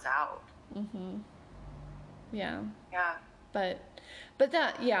of those out. Yeah. Yeah. But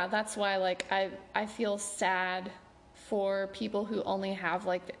that's why, like, I feel sad for people who only have,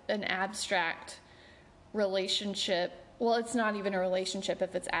 like, an abstract relationship. Well, it's not even a relationship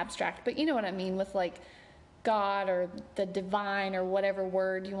if it's abstract, but you know what I mean, with, like, God or the divine or whatever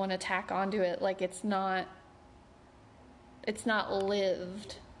word you want to tack onto it. Like, it's not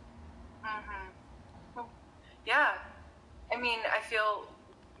lived. Yeah. I mean, I feel,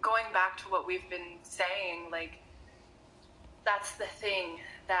 going back to what we've been saying, like, that's the thing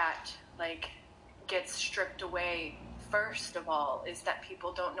that, like, gets stripped away first of all, is that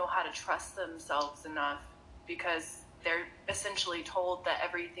people don't know how to trust themselves enough, because they're essentially told that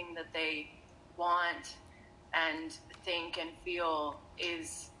everything that they want and think and feel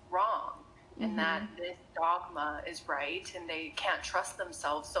is wrong, and that this dogma is right, and they can't trust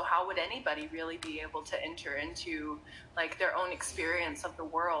themselves. So how would anybody really be able to enter into, like, their own experience of the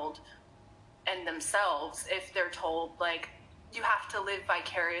world and themselves if they're told, like, you have to live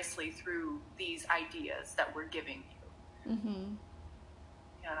vicariously through these ideas that we're giving you?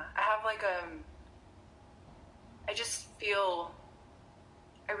 Yeah, I have, like, I just feel,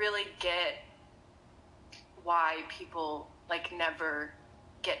 I really get why people, like, never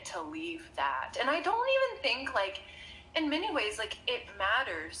get to leave that. And I don't even think, like, in many ways, like, it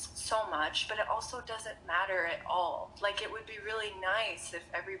matters so much, but it also doesn't matter at all. Like, it would be really nice if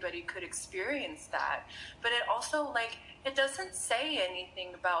everybody could experience that, but it also, like, it doesn't say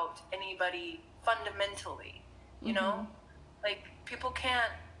anything about anybody fundamentally, you know? Like, people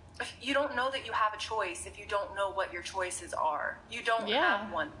can't, you don't know that you have a choice if you don't know what your choices are. You don't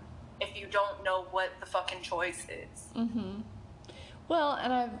have one if you don't know what the fucking choice is. Well,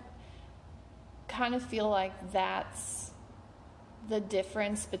 and I kind of feel like that's the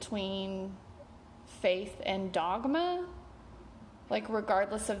difference between faith and dogma. Like,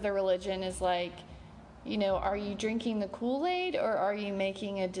 regardless of the religion, is like, you know, are you drinking the Kool-Aid, or are you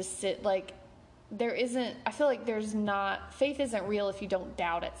making a decision? Like, there isn't, I feel like there's not, faith isn't real if you don't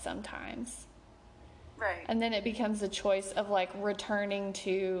doubt it sometimes. Right. And then it becomes a choice of, like, returning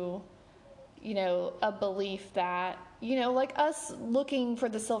to, you know, a belief that, you know, like us looking for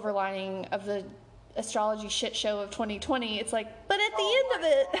the silver lining of the astrology shit show of 2020. It's like, but at the end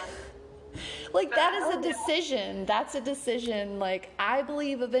of it, like, that is a decision. That's a decision. Like, I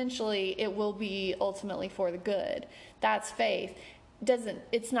believe eventually it will be ultimately for the good. That's faith.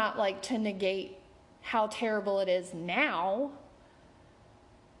 It's not like to negate how terrible it is now.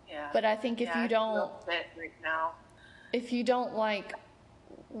 Yeah. But I think if you don't, right now, if you don't, like,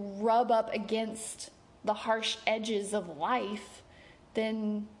 rub up against the harsh edges of life,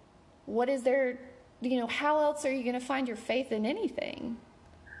 then what is there, you know, how else are you going to find your faith in anything?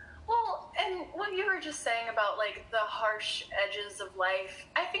 Well, and what you were just saying about, like, the harsh edges of life,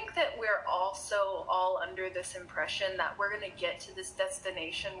 I think that we're also all under this impression that we're going to get to this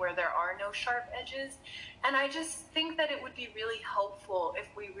destination where there are no sharp edges. And I just think that it would be really helpful if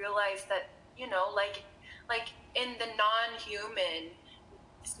we realized that, you know, like in the non-human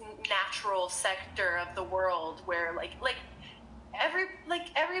natural sector of the world where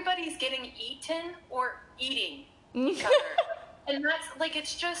everybody's getting eaten or eating each other. And that's like, it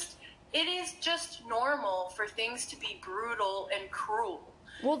is just normal for things to be brutal and cruel.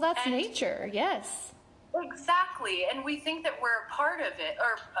 Well, that's nature, yes. Exactly. And we think that we're a part of it,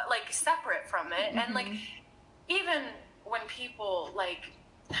 or like separate from it. And like, even when people like,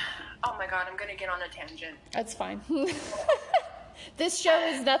 oh my God, I'm going to get on a tangent. That's fine. This show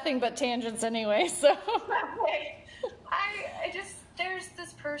is nothing but tangents anyway, so. I just, there's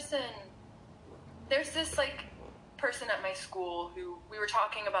this like person at my school who, we were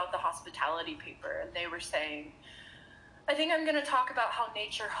talking about the hospitality paper, and they were saying, I think I'm going to talk about how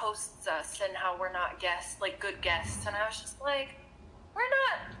nature hosts us and how we're not guests, like good guests. And I was just like,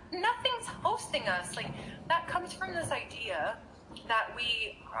 nothing's hosting us. Like, that comes from this idea that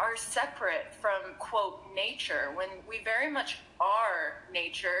we are separate from, quote, nature, when we very much are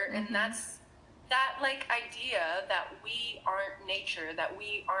nature. And that's that, like, idea that we aren't nature, that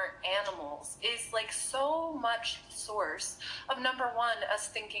we aren't animals, is like so much the source of, number one, us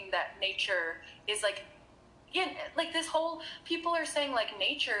thinking that nature is like, yeah, like this whole, people are saying like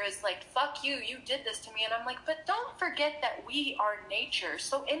nature is like, fuck you, you did this to me. And I'm like, but don't forget that we are nature.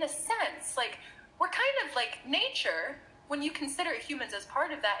 So in a sense, like, we're kind of like nature, when you consider humans as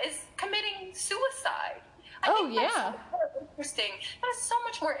part of that, is committing suicide. I think that's so interesting. That is so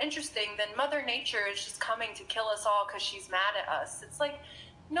much more interesting than Mother Nature is just coming to kill us all because she's mad at us. It's like,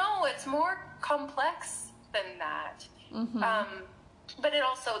 no, it's more complex than that. But it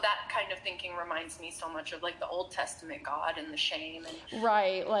also, that kind of thinking reminds me so much of like the Old Testament God and the shame. And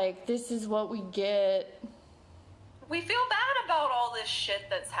right, like, this is what we get. We feel bad about all this shit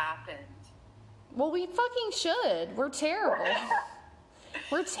that's happened. Well, we fucking should. We're terrible.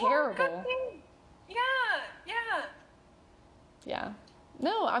 We're terrible. Yeah.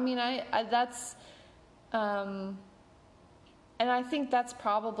 No, I mean, I that's, and I think that's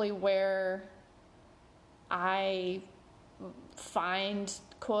probably where I find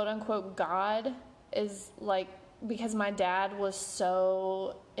quote unquote God, is like, because my dad was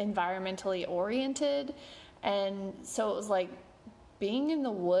so environmentally oriented, and so it was like being in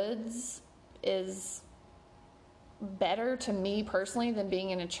the woods is better to me personally than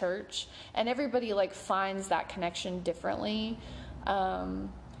being in a church, and everybody like finds that connection differently,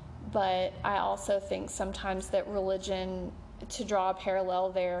 but I also think sometimes that religion, to draw a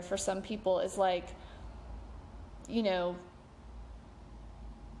parallel there for some people, is like, you know,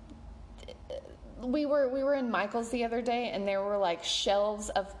 we were in Michael's the other day, and there were like shelves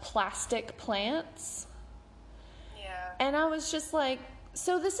of plastic plants. Yeah. And I was just like,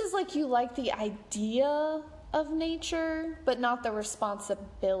 so this is like, you like the idea of nature, but not the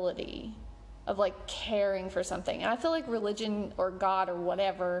responsibility of like caring for something. And I feel like religion or God or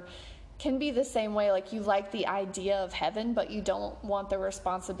whatever can be the same way. Like, you like the idea of heaven, but you don't want the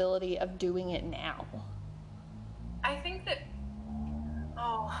responsibility of doing it now. I think that,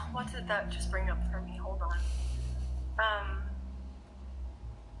 what did that just bring up for me? Hold on.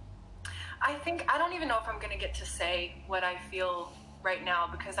 I don't even know if I'm going to get to say what I feel right now,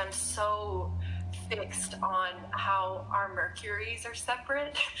 because I'm so fixed on how our Mercuries are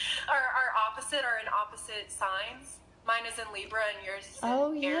separate, are opposite, are in opposite signs. Mine is in Libra and yours is in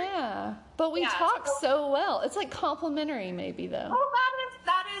Aries. Yeah. But we talk so well. It's like complimentary maybe, though. Well,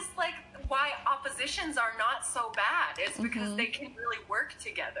 that is like why oppositions are not so bad. It's because they can really work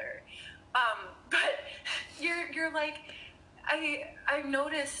together. But you're like, I've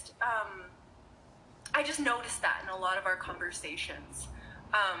noticed, I just noticed that in a lot of our conversations,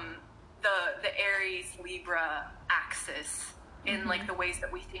 the Aries Libra axis in like the ways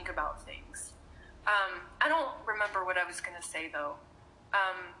that we think about things. I don't remember what I was going to say though.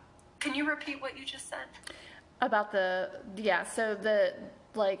 Can you repeat what you just said? About so the,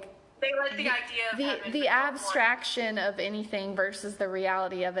 like, they like the idea of the abstraction of anything versus the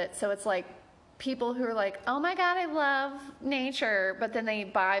reality of it. So it's like people who are like, oh my God, I love nature, but then they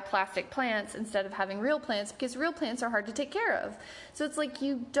buy plastic plants instead of having real plants, because real plants are hard to take care of. So it's like,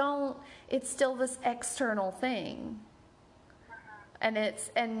 it's still this external thing.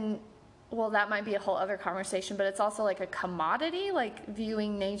 And well, that might be a whole other conversation, but it's also like a commodity, like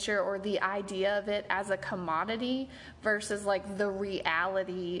viewing nature or the idea of it as a commodity versus like the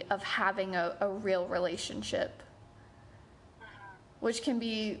reality of having a real relationship, which can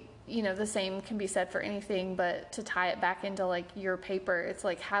be, the same can be said for anything, but to tie it back into like your paper, it's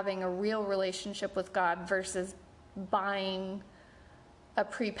like having a real relationship with God versus buying a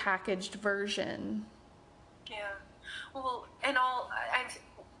prepackaged version. Yeah. Well, and all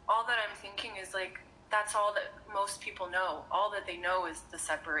that I'm thinking is like, that's all that most people know. All that they know is the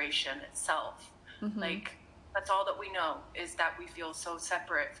separation itself. Like, that's all that we know, is that we feel so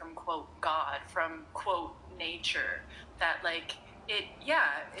separate from, quote, God, from, quote, nature, that, like, it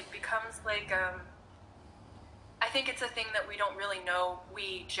becomes like, I think it's a thing that we don't really know,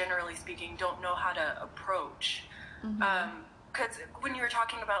 we, generally speaking, don't know how to approach. Because when you were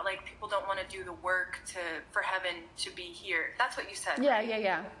talking about, like, people don't want to do the work for heaven to be here, that's what you said, Yeah, right?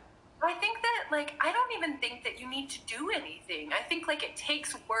 yeah. I think that, like, I don't even think that you need to do anything. I think, like, it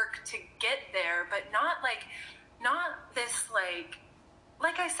takes work to get there, but not this, like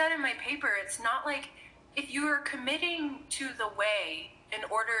I said in my paper, it's not like if you are committing to the way in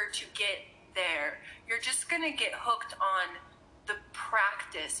order to get there, you're just going to get hooked on the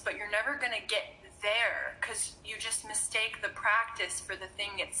practice, but you're never going to get there because you just mistake the practice for the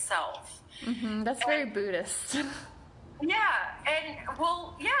thing itself. That's very Buddhist. Yeah, and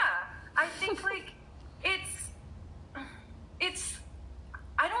well, yeah, I think like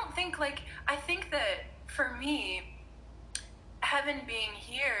I think that for me, heaven being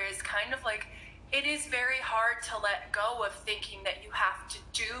here is kind of like, it is very hard to let go of thinking that you have to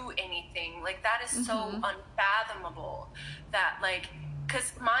do anything. Like, that is so unfathomable that, like,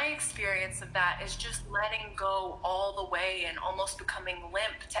 because my experience of that is just letting go all the way and almost becoming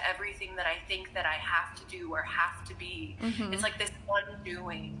limp to everything that I think that I have to do or have to be. It's like this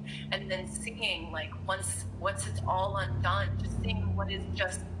undoing, and then seeing, like, once it's all undone, just seeing what is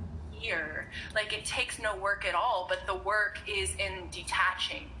just here. Like, it takes no work at all, but the work is in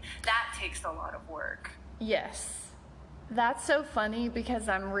detaching. That takes a lot of work. Yes. That's so funny because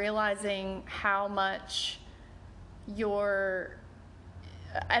I'm realizing how much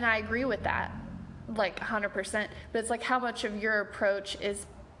and I agree with that, like 100%, but it's like how much of your approach is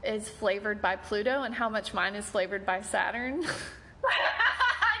flavored by Pluto and how much mine is flavored by Saturn. Yeah,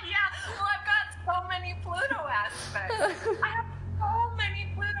 well, I've got so many Pluto aspects. I have so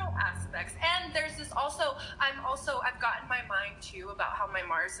many Pluto aspects. And there's this also, I've gotten my mind too about how my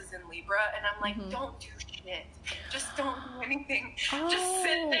Mars is in Libra, and I'm like, don't do shit. Just don't do anything. Just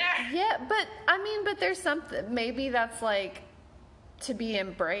sit there. Yeah, but there's something, maybe that's like to be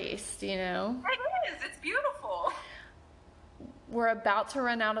embraced, you know? It is. It's beautiful. We're about to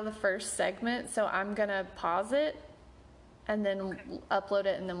run out of the first segment, so I'm going to pause it and then upload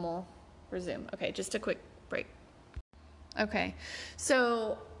it, and then we'll resume. Okay, just a quick break. Okay,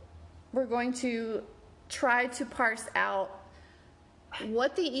 so we're going to try to parse out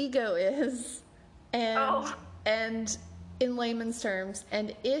what the ego is and in layman's terms,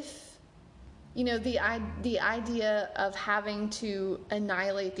 and if, you know, the idea of having to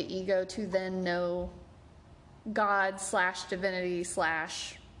annihilate the ego to then know God / divinity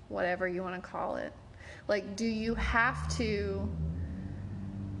 / whatever you want to call it. Like, do you have to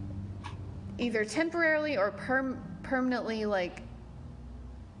either temporarily or permanently, like,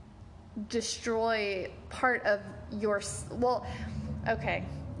 destroy part of your... Well, okay.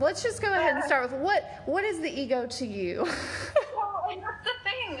 Let's just go ahead and start with what is the ego to you? Well, and that's the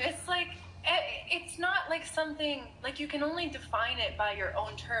thing. It's like, it's not like something, like, you can only define it by your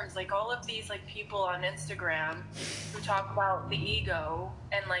own terms. Like, all of these, like, people on Instagram who talk about the ego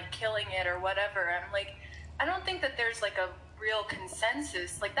and, like, killing it or whatever, I'm like, I don't think that there's, like, a real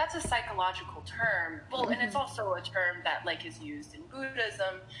consensus. Like, that's a psychological term. Well, and it's also a term that, like, is used in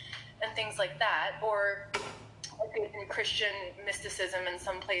Buddhism and things like that, or like in Christian mysticism in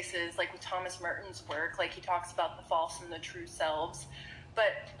some places, like with Thomas Merton's work, like, he talks about the false and the true selves.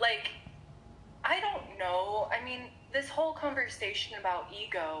 But, like, I don't know. I mean, this whole conversation about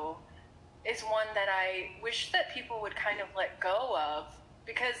ego is one that I wish that people would kind of let go of,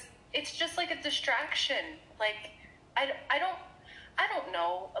 because it's just like a distraction. Like, I don't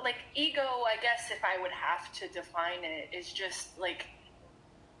know. Like, ego, I guess if I would have to define it, is just like,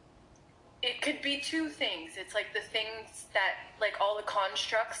 it could be two things. It's like the things that, like, all the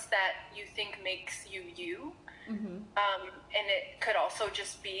constructs that you think makes you you. And it could also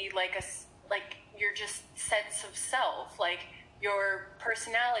just be like your just sense of self, like your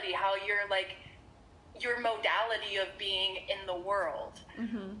personality, how you're, like, your modality of being in the world.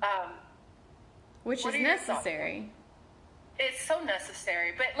 Which is necessary. It's so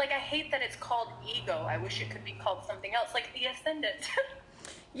necessary. But, like, I hate that it's called ego. I wish it could be called something else, like the ascendant.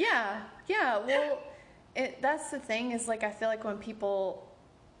 Yeah. Well, that's the thing, is, like, I feel like when people,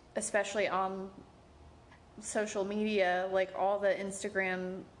 especially on social media, like, all the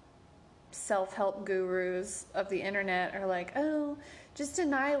Instagram self-help gurus of the internet are like, oh, just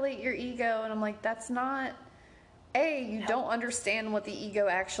annihilate your ego. And I'm like, that's not, you don't understand what the ego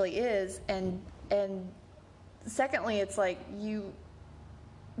actually is. And secondly, it's like,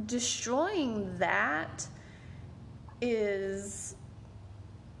 destroying that is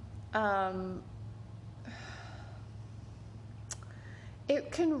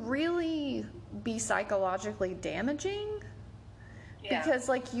it can really be psychologically damaging. Yeah. Because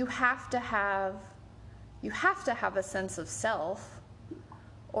like you have to have a sense of self,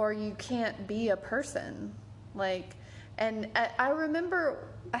 or you can't be a person. Like, and I remember,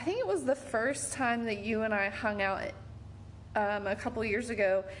 I think it was the first time that you and I hung out a couple years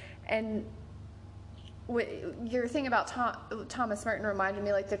ago, and your thing about Thomas Merton reminded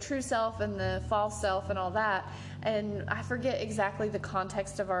me, like the true self and the false self and all that. And I forget exactly the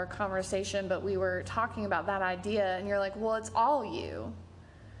context of our conversation, but we were talking about that idea, and you're like, well, it's all you.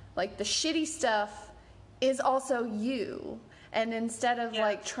 Like the shitty stuff is also you. And instead of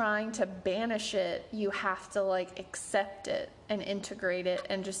like trying to banish it, you have to like accept it and integrate it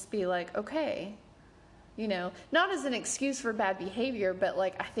and just be like, okay, you know, not as an excuse for bad behavior, but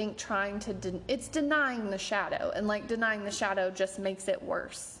like I think trying to, it's denying the shadow, and like denying the shadow just makes it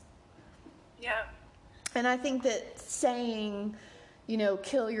worse. Yeah. And I think that saying, you know,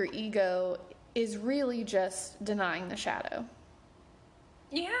 kill your ego is really just denying the shadow.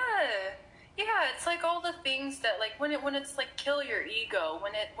 Yeah. Yeah, it's like all the things that, like, when it's like kill your ego,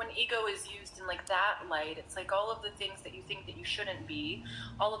 when ego is used in like that light, it's like all of the things that you think that you shouldn't be,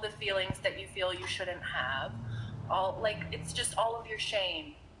 all of the feelings that you feel you shouldn't have, all like it's just all of your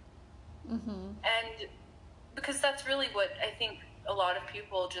shame. Mm-hmm. And because that's really what I think a lot of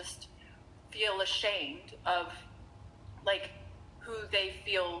people just feel ashamed of, like who they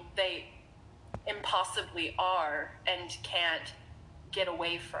feel they impossibly are and can't get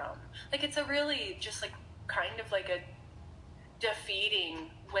away from. Like it's a really just like kind of like a defeating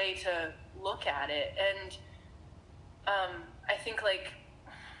way to look at it. And I think like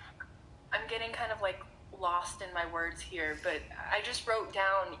I'm getting kind of like lost in my words here, but I just wrote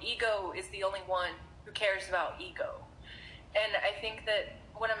down ego is the only one who cares about ego. And I think that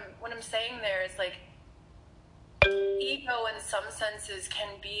what I'm saying there is like ego in some senses can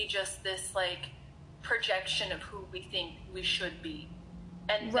be just this like projection of who we think we should be.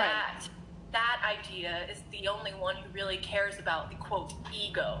 And right. that idea is the only one who really cares about the quote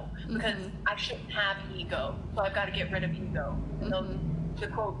ego, because I shouldn't have ego, so I've got to get rid of ego. So the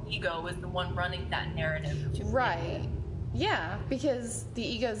quote ego is the one running that narrative. Right. Yeah, because the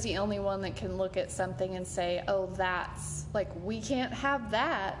ego is the only one that can look at something and say, oh, that's like, we can't have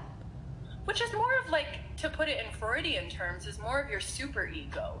that. Which is more of like, to put it in Freudian terms, is more of your super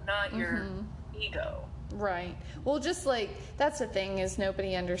ego, not your ego. Right. Well, just like, that's the thing, is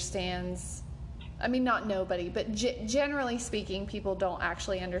nobody understands. I mean, not nobody, but generally speaking, people don't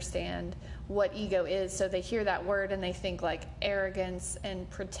actually understand what ego is. So they hear that word and they think like arrogance and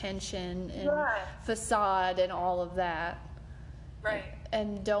pretension and facade and all of that. Right.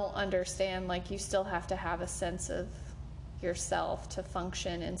 And don't understand, like, you still have to have a sense of yourself to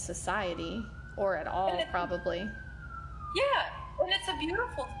function in society, or at all, probably. Yeah. And it's a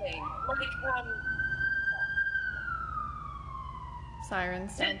beautiful thing. Like,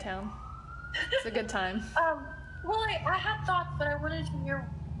 sirens downtown. It's a good time. Well, I had thoughts, but I wanted to hear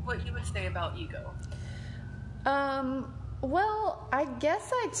what you would say about ego. Well, I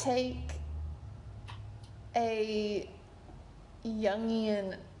guess I take a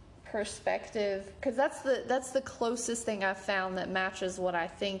Jungian perspective, because that's the closest thing I've found that matches what I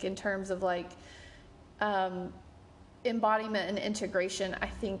think in terms of like embodiment and integration. I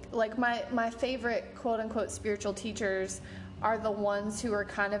think like my favorite quote unquote spiritual teachers are the ones who are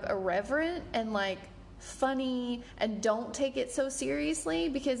kind of irreverent and like funny and don't take it so seriously,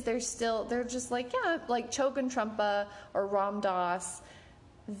 because they're just like, yeah, like Chogyam Trungpa or Ram Dass,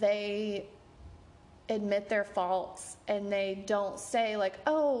 they admit their faults and they don't say like,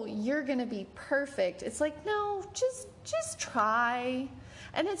 oh, you're gonna be perfect. It's like, no, just try,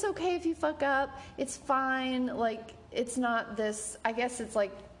 and it's okay if you fuck up, it's fine. Like, it's not this, I guess it's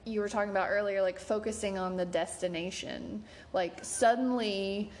like you were talking about earlier, like focusing on the destination. Like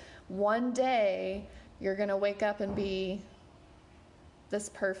suddenly one day you're gonna wake up and be this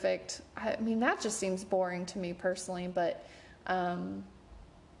perfect. I mean, that just seems boring to me personally, but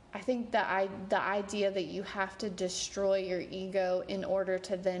I think the idea that you have to destroy your ego in order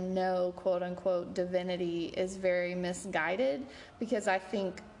to then know quote unquote divinity is very misguided, because I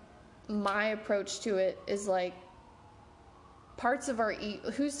think my approach to it is like, parts of our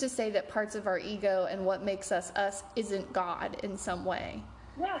who's to say that parts of our ego and what makes us us isn't God in some way?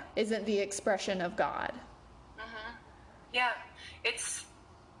 Yeah. Isn't the expression of God? Yeah.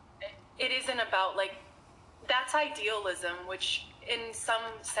 It isn't about like, that's idealism, which in some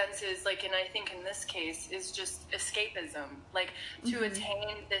senses, like, and I think in this case, is just escapism, like to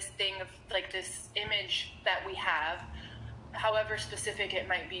attain this thing of like this image that we have, however specific it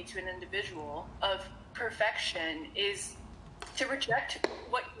might be to an individual, of perfection, is to reject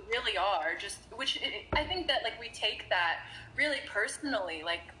what you really are, just I think that like we take that really personally,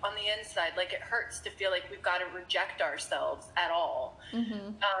 like on the inside, like it hurts to feel like we've got to reject ourselves at all.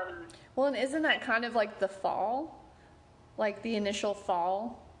 Well, and isn't that kind of like the fall? Like the initial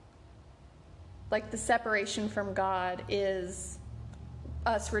fall? Like the separation from God is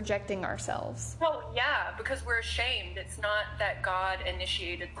us rejecting ourselves. Well, yeah, because we're ashamed. It's not that God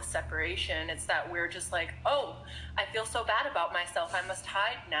initiated the separation. It's that we're just like, oh, I feel so bad about myself. I must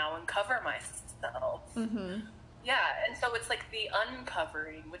hide now and cover myself. Yeah, and so it's like the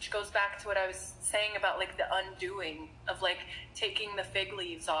uncovering, which goes back to what I was saying about like the undoing of like taking the fig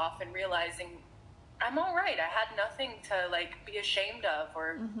leaves off and realizing I'm all right. I had nothing to like be ashamed of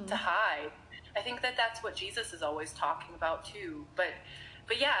or to hide. I think that that's what Jesus is always talking about too. But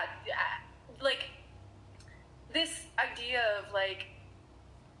yeah, like this idea of like,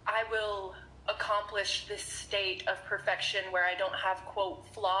 I will accomplish this state of perfection where I don't have, quote,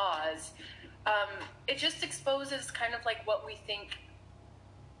 flaws. It just exposes kind of like what we think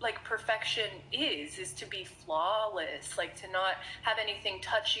like perfection is to be flawless, like to not have anything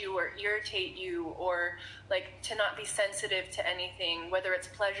touch you or irritate you, or like to not be sensitive to anything, whether it's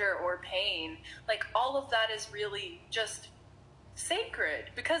pleasure or pain. Like all of that is really just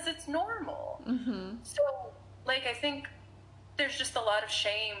sacred because it's normal. So like I think there's just a lot of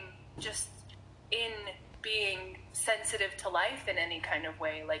shame just in being sensitive to life in any kind of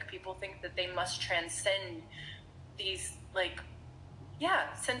way. Like people think that they must transcend these like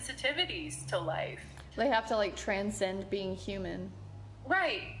sensitivities to life. They have to like transcend being human.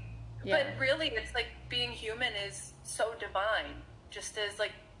 Right. Yeah. But really it's like being human is so divine, just as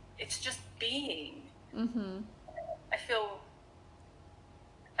like it's just being. I feel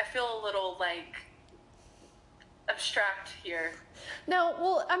a little like abstract here. No,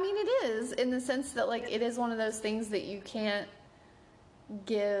 well, I mean, it is in the sense that like it is one of those things that you can't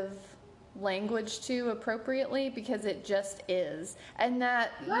give language to appropriately because it just is. And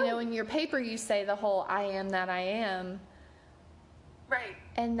that, you know, in your paper you say the whole I am that I am. Right.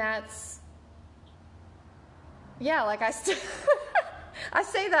 And that's, yeah, like I say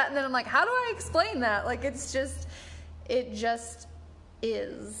that and then I'm like, how do I explain that? Like it just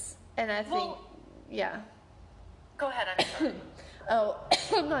is. And I think, yeah. Go ahead, I'm sorry. Oh,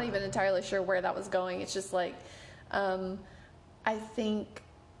 I'm not even entirely sure where that was going. It's just like, I think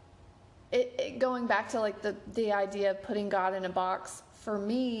it going back to like the idea of putting God in a box for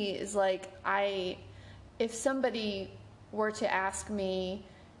me is like, if somebody were to ask me,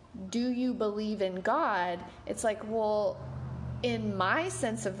 do you believe in God? It's like, well, in my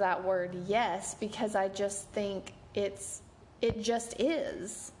sense of that word, yes, because I just think it just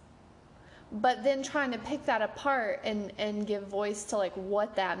is. But then trying to pick that apart and give voice to like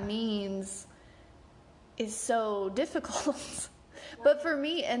what that means is so difficult. But for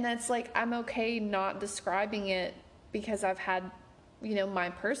me, and that's like, I'm okay not describing it because I've had, you know, my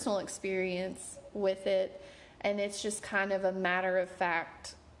personal experience with it. And it's just kind of a matter of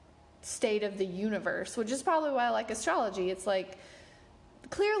fact state of the universe, which is probably why I like astrology. It's like,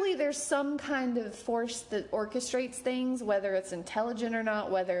 clearly there's some kind of force that orchestrates things, whether it's intelligent or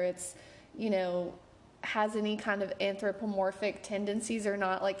not, whether it's, you know, has any kind of anthropomorphic tendencies or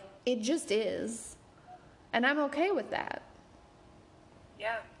not. Like, it just is. And I'm okay with that.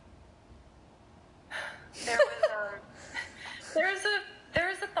 Yeah. There was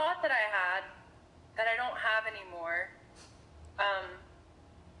a thought that I had that I don't have anymore.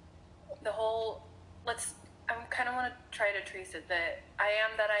 I kind of want to try to trace it, that I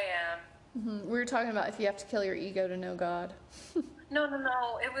am that I am. We were talking about if you have to kill your ego to know God. No.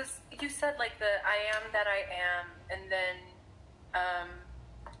 It was, you said like the I am that I am, and then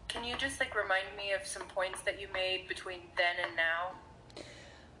can you just like remind me of some points that you made between then and now?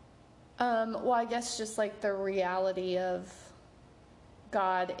 Well, I guess just like the reality of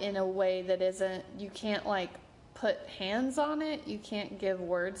God in a way that isn't, you can't like put hands on it, you can't give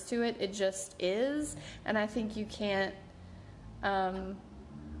words to it, it just is. And I think you can't, I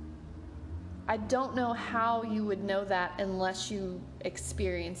don't know how you would know that unless you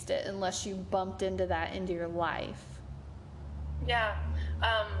experienced it, unless you bumped into that into your life. Yeah.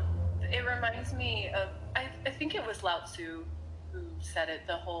 It reminds me of, I think it was Lao Tzu who said it,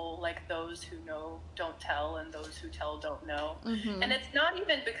 the whole, like, those who know don't tell and those who tell don't know. And it's not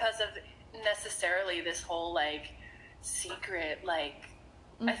even because of necessarily this whole, like, secret, like,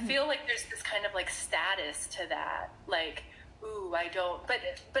 I feel like there's this kind of, like, status to that. Like, ooh, I don't. But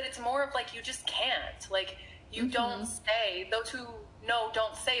it's more of like you just can't. Like you don't say. Those who know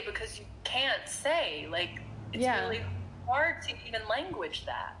don't say because you can't say. Like it's really hard to even language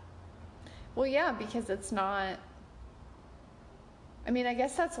that. Well, yeah, because it's not. I mean, I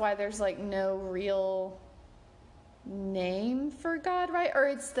guess that's why there's like no real name for God, right? Or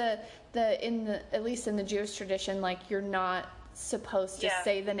it's the at least in the Jewish tradition, like you're not supposed to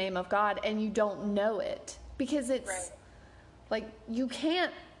say the name of God and you don't know it because it's like you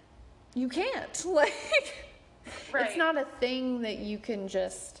can't like it's not a thing that you can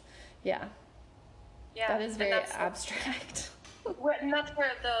just that is very abstract. And that's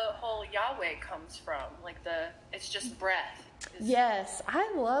where the whole Yahweh comes from, like it's just breath. Yes,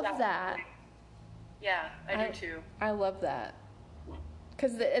 I love that. Yeah, I do too. I love that.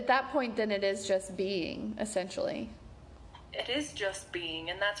 Because at that point, then it is just being, essentially. It is just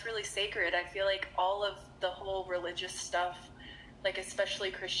being, and that's really sacred. I feel like all of the whole religious stuff, like especially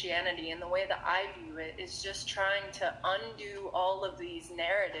Christianity, and the way that I view it, is just trying to undo all of these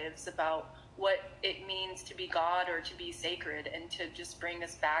narratives about what it means to be God or to be sacred, and to just bring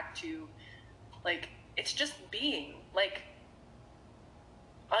us back to, like, it's just being. Like,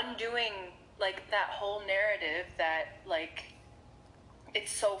 undoing, like, that whole narrative that, like,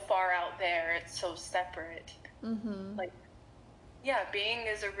 it's so far out there, it's so separate. Like, yeah, being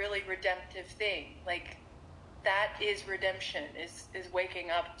is a really redemptive thing. Like, that is redemption, is waking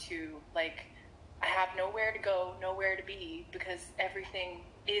up to, like, I have nowhere to go, nowhere to be, because everything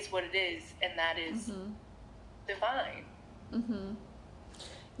is what it is, and that is divine.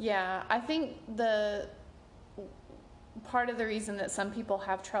 Yeah, I think the part of the reason that some people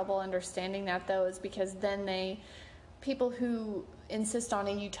have trouble understanding that, though, is because then people who insist on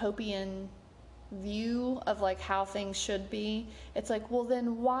a utopian view of like how things should be, it's like, well,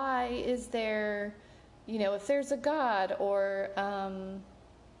 then why is there, if there's a God, or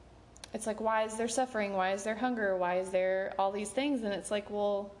it's like, why is there suffering, why is there hunger, why is there all these things? And it's like,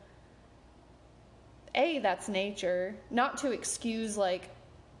 well, that's nature, not to excuse like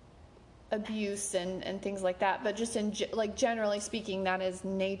abuse and things like that, but just like generally speaking, that is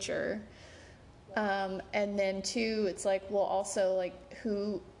nature. And then two, it's like, well, also like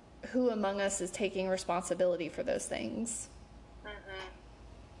who among us is taking responsibility for those things?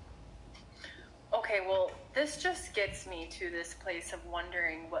 Okay, well, this just gets me to this place of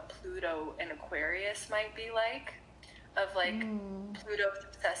wondering what Pluto and Aquarius might be like, of like Pluto's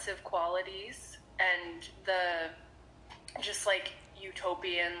obsessive qualities and the just like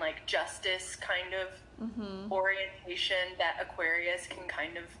utopian, like justice kind of orientation that Aquarius can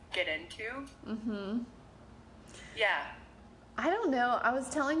kind of get into. Yeah. I don't know. I was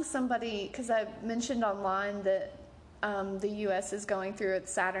telling somebody, because I mentioned online that the U.S. is going through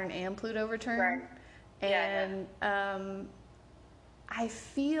its Saturn and Pluto return. Right. And I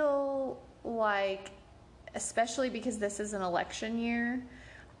feel like, especially because this is an election year,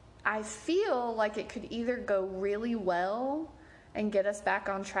 I feel like it could either go really well and get us back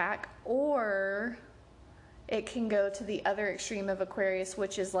on track, or it can go to the other extreme of Aquarius,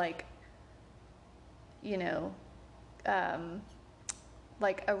 which is like,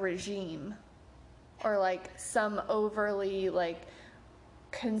 like a regime, or like some overly like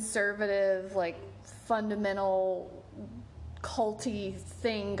conservative, like fundamental culty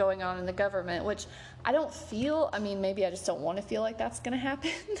thing going on in the government, which I don't feel, maybe I just don't want to feel like that's going to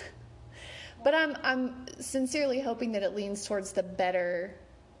happen. But I'm sincerely hoping that it leans towards the better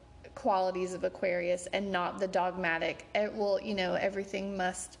qualities of Aquarius and not the dogmatic, everything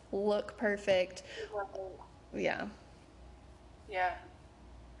must look perfect. Yeah.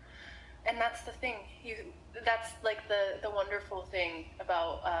 And that's the thing. That's like the wonderful thing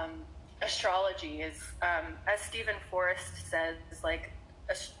about astrology is, as Stephen Forrest says, like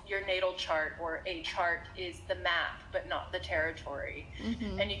your natal chart or a chart is the map, but not the territory.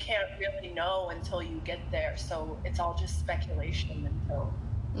 And you can't really know until you get there. So it's all just speculation until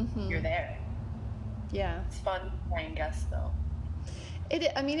you're there. Yeah. It's fun to try and guess, though.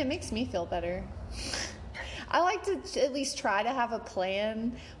 It makes me feel better. I like to at least try to have a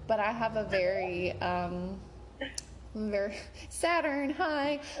plan, but I have a very Saturn,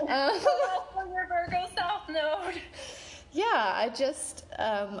 hi. Your Virgo South Node. Yeah,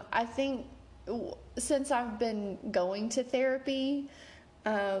 I think since I've been going to therapy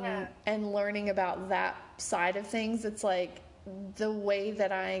and learning about that side of things, it's like the way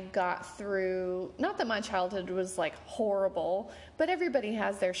that I got through, not that my childhood was like horrible, but everybody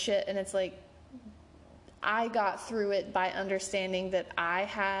has their shit, and it's like I got through it by understanding that I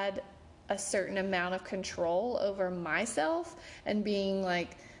had a certain amount of control over myself and being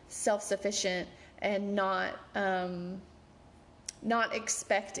like self-sufficient and not not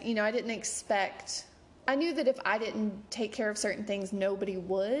expect, I didn't expect, I knew that if I didn't take care of certain things, nobody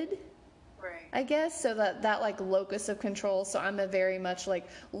would. Right. I guess, so that like locus of control. So I'm a very much like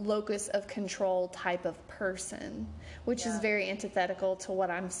locus of control type of person, which is very antithetical to what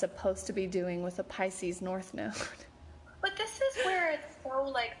I'm supposed to be doing with a Pisces North Node. But this is where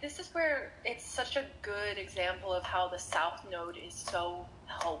it's such a good example of how the South Node is so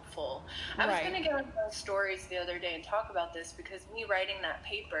helpful. I was going to get on those stories the other day and talk about this, because me writing that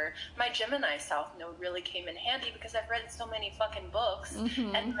paper, my Gemini South Node really came in handy, because I've read so many fucking books,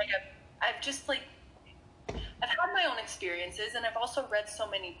 and like I've just like, I've had my own experiences, and I've also read so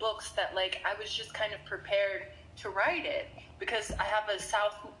many books that like I was just kind of prepared to write it, because I have a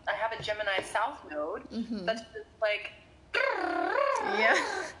Gemini South Node that's just like,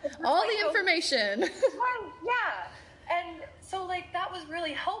 all the information. And so like that was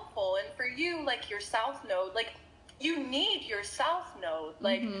really helpful. And for you, like your South Node, like you need your South Node,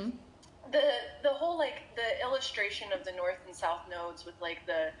 like the whole like the illustration of the North and South Nodes with like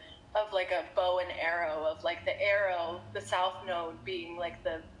of like a bow and arrow, of like the arrow, the South Node being like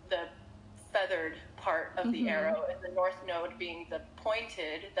the feathered part of the arrow, and the North Node being the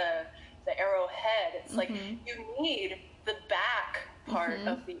pointed, the arrow head. It's like you need the back part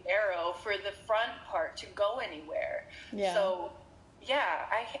of the arrow for the front part to go anywhere. So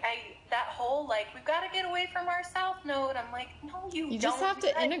I that whole like, we've got to get away from our South Node. I'm like, no, you don't. Just have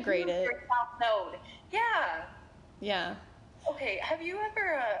to integrate it. Your South Node. Okay, have you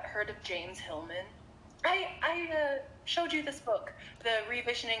ever heard of James Hillman? I showed you this book, The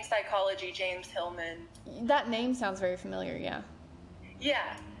Revisioning Psychology, James Hillman. That name sounds very familiar,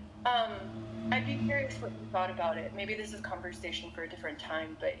 I'd be curious what you thought about it. Maybe this is conversation for a different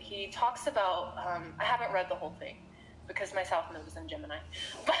time, but he talks about, I haven't read the whole thing, because my South Node is in Gemini.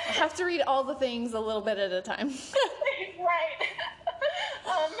 But I have to read all the things a little bit at a time. Right.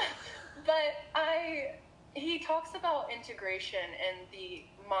 He talks about integration and the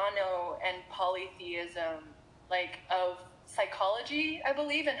mono and polytheism, like, of psychology, I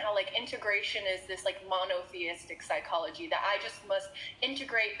believe, and how like integration is this like monotheistic psychology, that I just must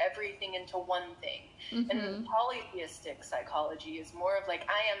integrate everything into one thing. And polytheistic psychology is more of like,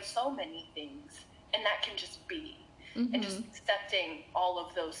 I am so many things, and that can just be. And just accepting all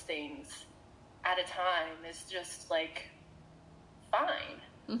of those things at a time is just like fine.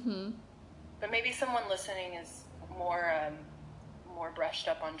 But maybe someone listening is more brushed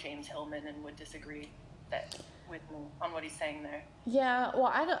up on James Hillman and would disagree with me on what he's saying there. Yeah,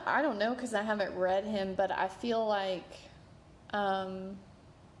 well, I don't know, because I haven't read him, but I feel like I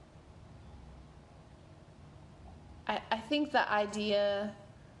think the idea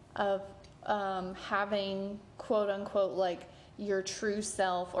of having quote unquote like your true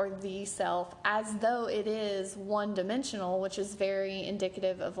self or the self, as though it is one dimensional, which is very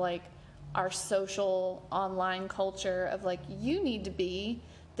indicative of like our social online culture of like, you need to be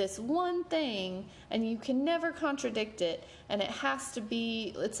this one thing and you can never contradict it, and it has to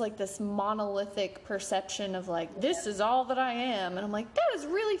be, it's like this monolithic perception of like, this is all that I am. And I'm like, that is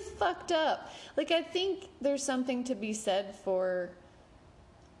really fucked up. Like, I think there's something to be said for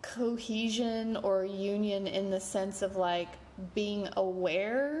cohesion or union in the sense of like being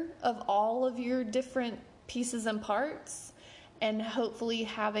aware of all of your different pieces and parts, and hopefully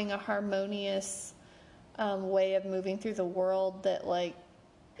having a harmonious way of moving through the world. That like,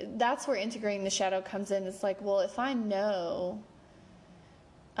 that's where integrating the shadow comes in. It's like, well, if I know,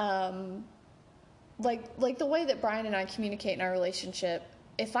 like the way that Brian and I communicate in our relationship,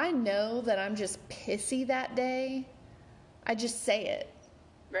 if I know that I'm just pissy that day, I just say it.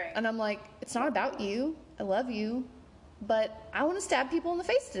 Right. And I'm like, it's not about you. I love you, but I want to stab people in the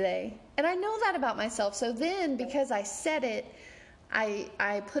face today. And I know that about myself. So then, because I said it,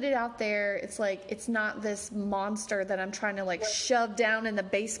 I put it out there. It's like, it's not this monster that I'm trying to like shove down in the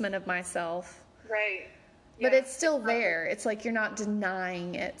basement of myself. Right. But it's still there. It's like, you're not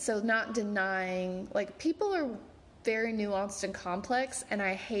denying it. So not denying, like, people are very nuanced and complex, and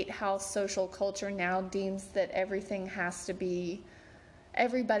I hate how social culture now deems that everybody has to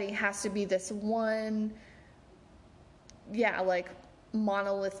be this one, like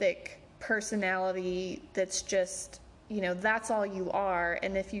monolithic personality that's just, that's all you are.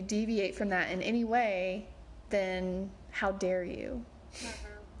 And if you deviate from that in any way, then how dare you?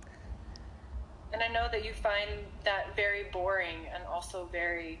 And I know that you find that very boring and also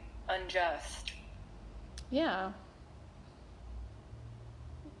very unjust. Yeah.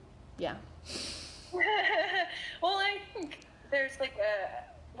 Well, I think there's like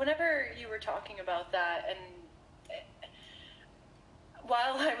whenever you were talking about that, and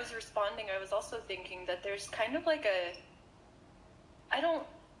while I was responding, I was also thinking that there's kind of like I don't,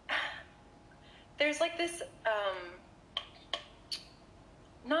 there's like this,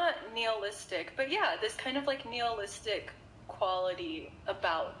 not nihilistic, but yeah, this kind of like nihilistic quality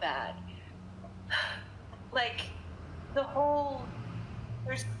about that. Like, the whole,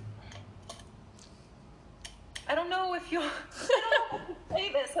 there's, I don't know if you'll, I don't know if you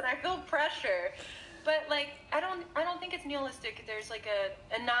say this and I feel pressure, but like, I don't think it's nihilistic. There's like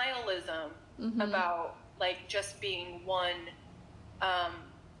a nihilism about like just being one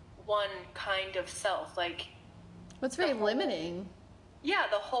kind of self. Like, what's very limiting. Yeah,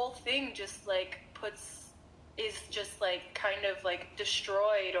 the whole thing just like is just like kind of like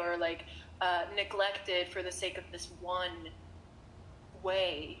destroyed or like neglected for the sake of this one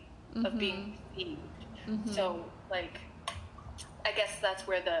way of being perceived. So like, I guess that's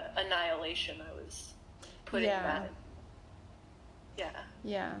where the annihilation I was putting that.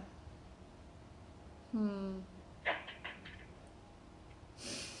 Yeah.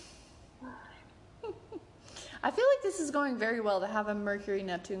 I feel like this is going very well to have a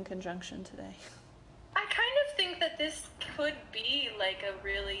Mercury-Neptune conjunction today. I kind of think that this could be like a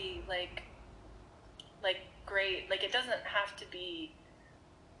really like great, like it doesn't have to be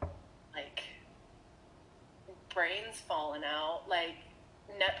like brains falling out. Like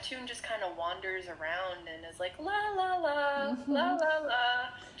Neptune just kind of wanders around and is like la la la la la la,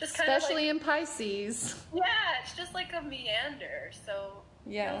 just kind of especially in Pisces. Yeah, it's just like a meander. So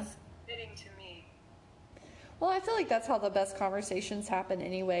yeah, it feels fitting to me. Well, I feel like that's how the best conversations happen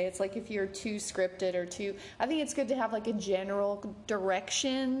anyway. It's like if you're too scripted or too, I think it's good to have like a general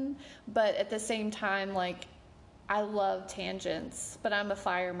direction, but at the same time, like, I love tangents, but I'm a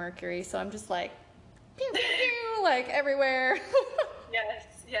fire Mercury, so I'm just like, pew, pew, pew, like everywhere.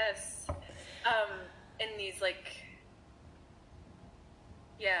 Yes. In these like,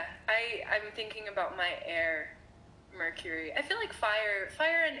 yeah, I'm thinking about my air Mercury. I feel like fire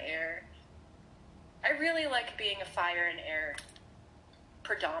and air. I really like being a fire and air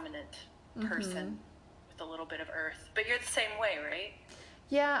predominant person with a little bit of earth. But you're the same way, right?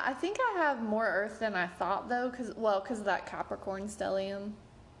 Yeah, I think I have more earth than I thought, though, because of that Capricorn stellium.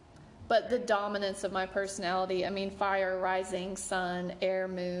 But the dominance of my personality, I mean, fire, rising, sun, air,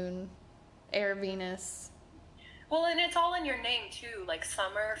 moon, air, Venus. Well, and it's all in your name, too, like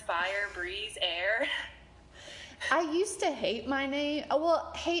summer, fire, breeze, air. I used to hate my name.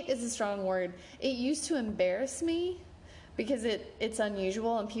 Well, hate is a strong word. It used to embarrass me because it's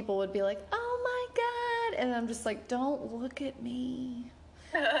unusual and people would be like, oh my God. And I'm just like, don't look at me.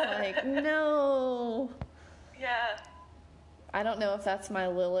 Like, no. Yeah. I don't know if that's my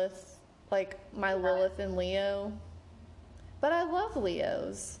Lilith, like my Lilith and Leo. But I love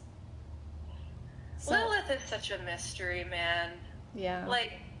Leos. So, Lilith is such a mystery, man. Yeah.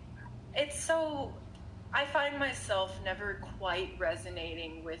 Like, it's so... I find myself never quite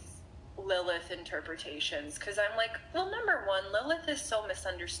resonating with Lilith interpretations because I'm like, well, number one, Lilith is so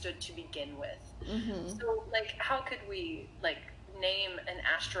misunderstood to begin with. So, like, how could we, like, name an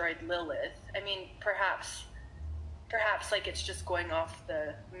asteroid Lilith? I mean, perhaps, like, it's just going off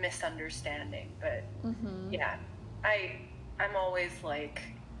the misunderstanding. But, yeah, I'm always, like,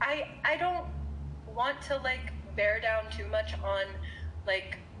 I don't want to, like, bear down too much on,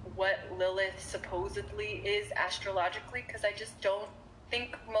 like, what Lilith supposedly is astrologically, because I just don't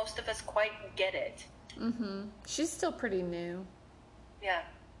think most of us quite get it. She's still pretty new. Yeah.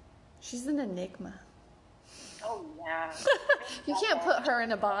 She's an enigma. Oh, yeah. You can't put her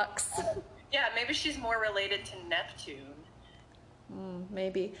in a box. Yeah, maybe she's more related to Neptune.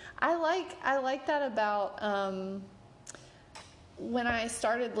 Maybe. I like that about when I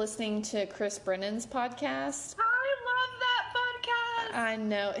started listening to Chris Brennan's podcast. I love that podcast. I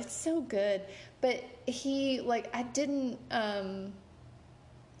know, it's so good. But he, like, I didn't, I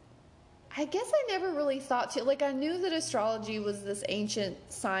guess I never really thought to, like, I knew that astrology was this ancient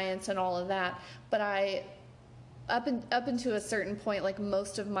science and all of that, but up until a certain point, like,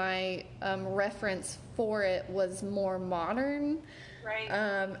 most of my reference for it was more modern. Right.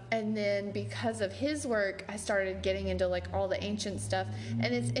 And then because of his work, I started getting into, like, all the ancient stuff.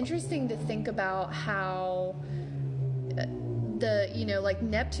 And it's interesting to think about how like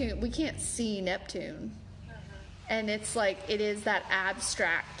Neptune, we can't see Neptune. And it's like, it is that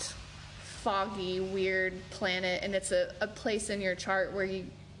abstract, foggy, weird planet. And it's a place in your chart where you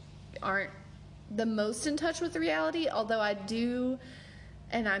aren't the most in touch with reality. Although I do,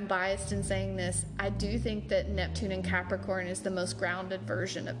 and I'm biased in saying this, I do think that Neptune in Capricorn is the most grounded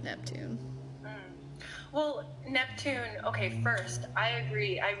version of Neptune. Well, Neptune, okay, first, I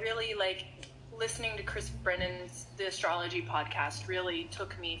agree. I really like listening to Chris Brennan's The Astrology Podcast really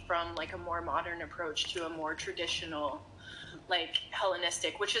took me from like a more modern approach to a more traditional like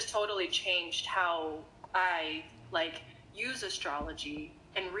Hellenistic, which has totally changed how I like use astrology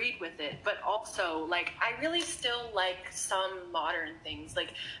and read with it. But also, like, I really still like some modern things.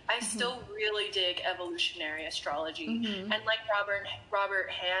 Like, I still really dig evolutionary astrology. And like Robert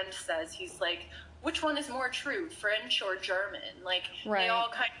Hand says, he's like, which one is more true, French or German? Like, Right. they all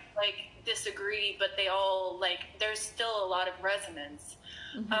kind of like disagree, but they all like, there's still a lot of resonance.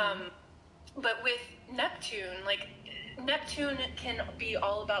 But with Neptune, like, Neptune can be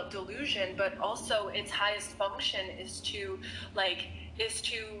all about delusion, but also its highest function is to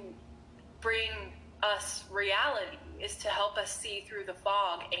bring us reality, is to help us see through the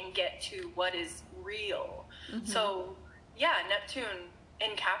fog and get to what is real. So yeah, Neptune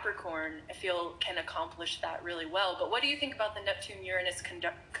in Capricorn, I feel, can accomplish that really well. But what do you think about the Neptune-Uranus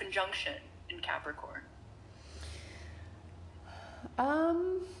conjunction in Capricorn?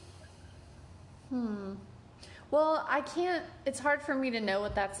 Well, it's hard for me to know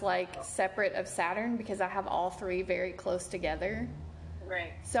what that's like separate of Saturn because I have all three very close together.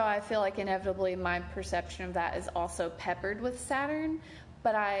 Right. So I feel like inevitably my perception of that is also peppered with Saturn.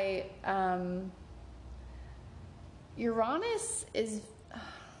 But Uranus is,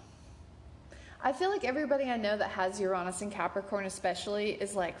 I feel like everybody I know that has Uranus and Capricorn especially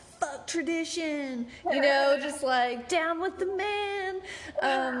is like, fuck tradition, just like down with the man.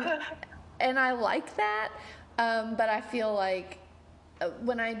 And I like that. But I feel like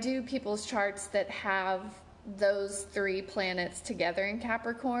when I do people's charts that have those three planets together in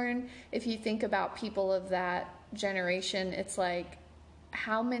Capricorn, if you think about people of that generation, it's like,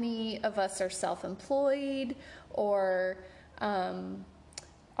 how many of us are self-employed or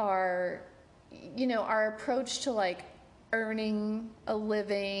our approach to like earning a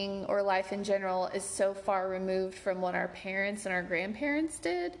living or life in general is so far removed from what our parents and our grandparents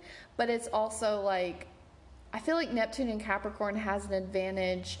did. But it's also like, I feel like Neptune in Capricorn has an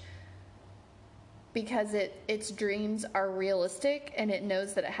advantage because its dreams are realistic and it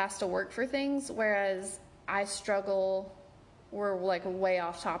knows that it has to work for things, whereas I struggle, we're like way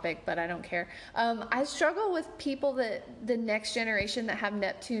off topic, but I don't care. I struggle with people the next generation that have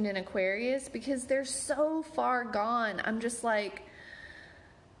Neptune in Aquarius because they're so far gone. I'm just like,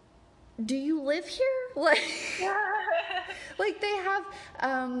 do you live here? Like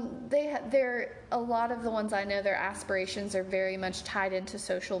they're a lot of the ones I know, their aspirations are very much tied into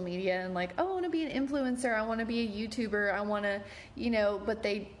social media and like, oh, I want to be an influencer, I want to be a YouTuber, I want to, but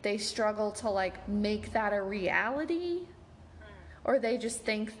they struggle to like make that a reality. Or they just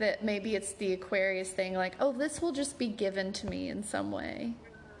think that maybe it's the Aquarius thing, like, oh, this will just be given to me in some way.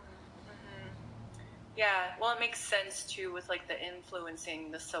 Yeah, well, it makes sense too with like the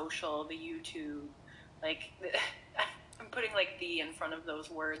influencing, the social, the YouTube, like I'm putting like the in front of those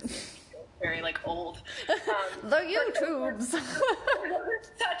words, very like old. The YouTubes.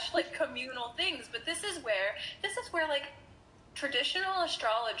 Such like communal things, but this is where like traditional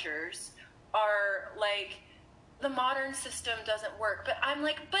astrologers are like, the modern system doesn't work. But I'm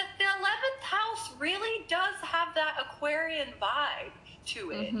like, but the 11th house really does have that Aquarian vibe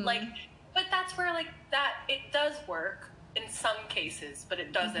to it. Like, but that's where like that, it does work in some cases, but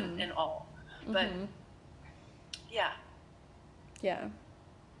it doesn't in all. But yeah.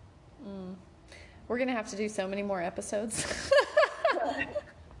 We're gonna have to do so many more episodes.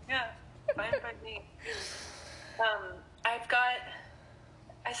 Yeah, fine by me.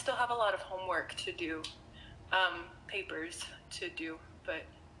 I still have a lot of homework to do, papers to do, but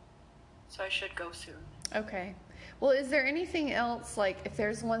so I should go soon. Okay. Well, is there anything else, like if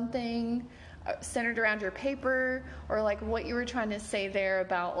there's one thing centered around your paper or like what you were trying to say there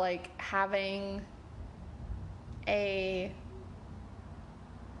about like having a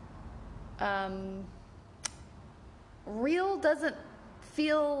real doesn't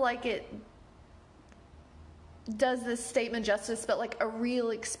feel like it does this statement justice, but like a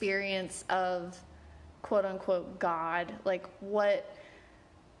real experience of quote unquote God, like what,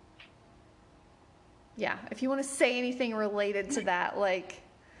 if you want to say anything related to that, like,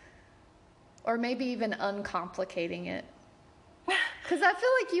 or maybe even uncomplicating it, because I feel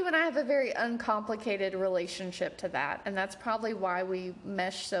like you and I have a very uncomplicated relationship to that, and that's probably why we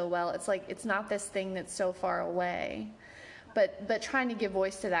mesh so well. It's like, it's not this thing that's so far away, but trying to give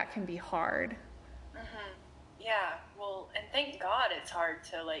voice to that can be hard. Yeah, well, and thank God it's hard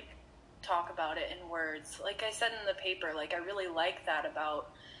to like talk about it in words. Like I said in the paper, like I really like that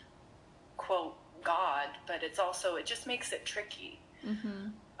about quote God, but it's also, it just makes it tricky.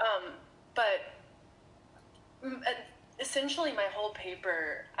 But essentially my whole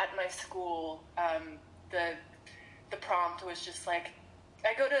paper at my school, the prompt was just like,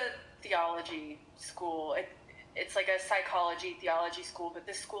 I go to theology school. it's like a psychology, theology school, but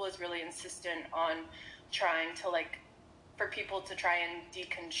this school is really insistent on trying to like, for people to try and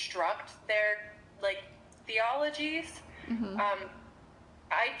deconstruct their like theologies.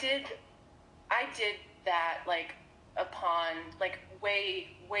 I did that like upon like way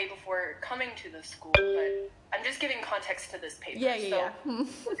before coming to the school, but I'm just giving context to this paper.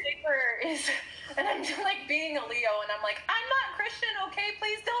 The paper is, and I'm just like being a Leo, and I'm like, I'm not Christian, okay?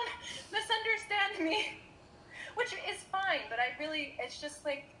 Please don't misunderstand me. Which is fine, but it's just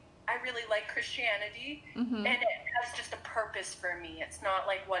like, I really like Christianity, and it has just a purpose for me. It's not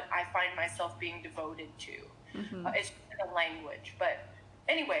like what I find myself being devoted to. It's just a language. But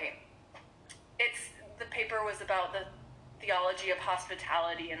anyway, the paper was about the theology of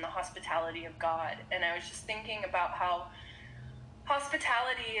hospitality and the hospitality of God. And I was just thinking about how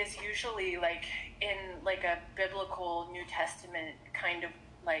hospitality is usually like in like a biblical New Testament kind of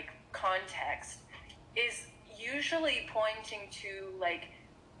like context is usually pointing to like,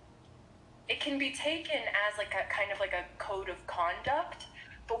 it can be taken as like a kind of like a code of conduct.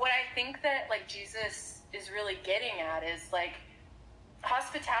 But what I think that like Jesus is really getting at is like,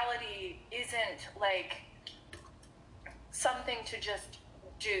 hospitality isn't like something to just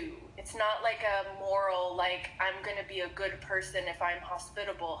do. It's not like a moral, like I'm going to be a good person if I'm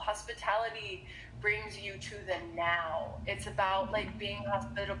hospitable. Hospitality brings you to the now. It's about like being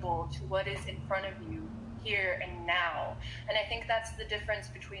hospitable to what is in front of you here and now. And I think that's the difference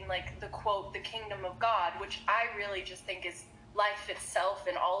between like the quote, the kingdom of God, which I really just think is life itself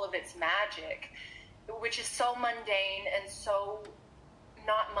and all of its magic, which is so mundane and so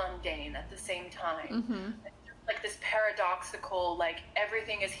not mundane at the same time. It's just like this paradoxical, like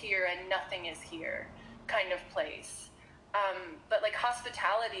everything is here and nothing is here kind of place. But like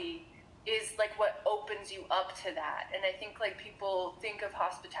hospitality is like what opens you up to that. And I think like people think of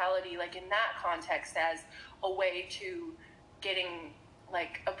hospitality like in that context as a way to getting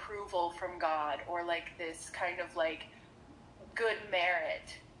like approval from God, or like this kind of like good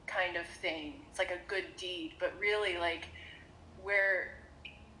merit kind of thing. It's like a good deed, but really like where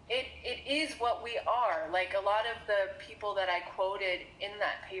it is what we are. Like a lot of the people that I quoted in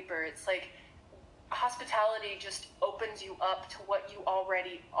that paper, it's like hospitality just opens you up to what you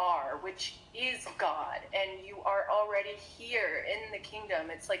already are, which is God, and you are already here in the kingdom.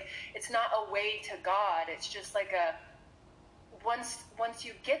 It's like, it's not a way to God. It's just like a, once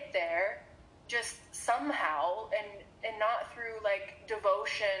you get there, just somehow, and not through like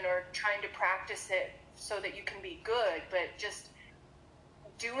devotion or trying to practice it so that you can be good, but just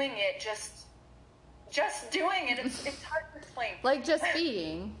doing it, just doing it. It's hard to explain. Like just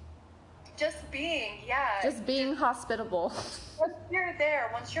being. Just being, yeah. Just being hospitable. Once you're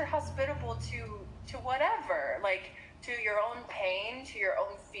there, once you're hospitable to whatever, like to your own pain, to your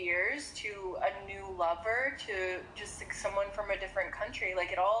own fears, to a new lover, to just like someone from a different country,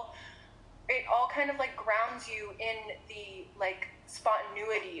 like it all kind of like grounds you in the like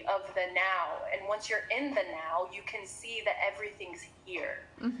spontaneity of the now. And once you're in the now, you can see that everything's here.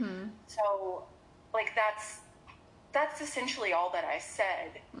 So like that's essentially all that I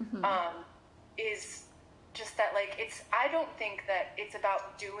said. Is just that like I don't think that it's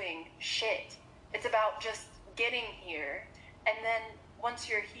about doing shit. It's about just getting here, and then once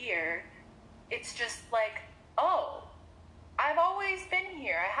you're here, it's just like, oh, I've always been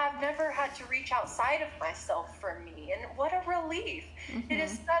here. I have never had to reach outside of myself for me, and what a relief. It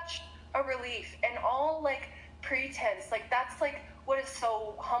is such a relief. And all like pretense, like that's like what is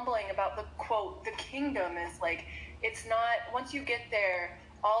so humbling about the quote, the kingdom, is like, it's not, once you get there,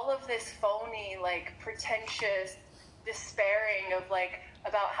 all of this phony, like pretentious despairing of like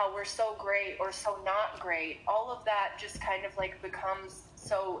about how we're so great or so not great, all of that just kind of like becomes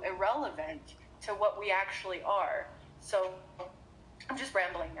so irrelevant to what we actually are. So I'm just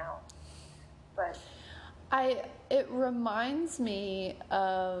rambling now, but it reminds me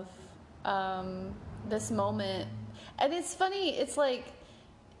of this moment, and it's funny, it's like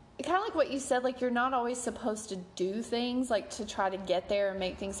kind of like what you said, like you're not always supposed to do things like to try to get there and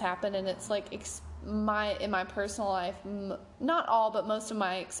make things happen. And it's like in my personal life, not all, but most of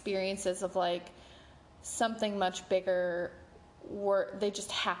my experiences of like something much bigger they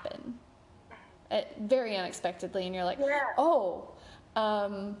just happen very unexpectedly, and you're like,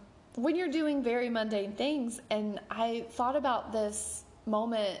 when you're doing very mundane things. And I thought about this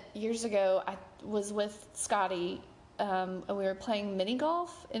moment years ago. I was with Scotty, and we were playing mini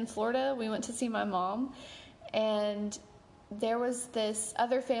golf in Florida. We went to see my mom, and there was this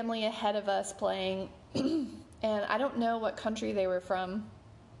other family ahead of us playing, and I don't know what country they were from,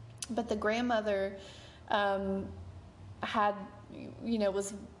 but the grandmother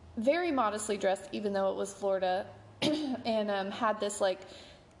was very modestly dressed, even though it was Florida, and had this like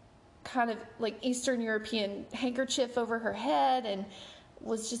kind of like Eastern European handkerchief over her head, and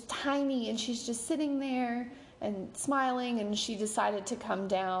was just tiny, and she's just sitting there and smiling, and she decided to come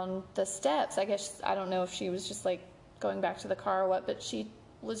down the steps. I guess, I don't know if she was just like going back to the car or what, but she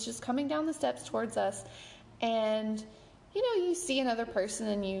was just coming down the steps towards us. And you see another person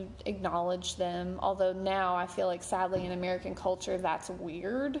and you acknowledge them, although now I feel like sadly in American culture that's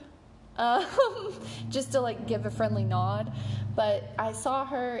weird, just to like give a friendly nod. But I saw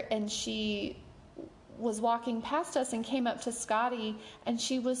her, and she was walking past us and came up to Scotty, and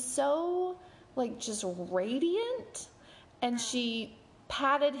she was so like just radiant, and she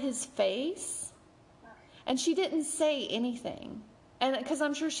patted his face, and she didn't say anything. And because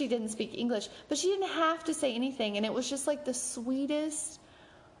I'm sure she didn't speak English, but she didn't have to say anything. And it was just like the sweetest,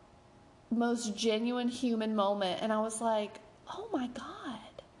 most genuine human moment. And I was like, oh my God,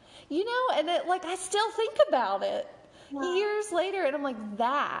 and it, like, I still think about it years later. And I'm like,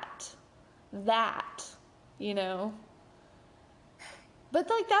 that, but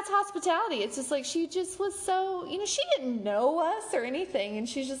like, that's hospitality. It's just like, she just was so, she didn't know us or anything. And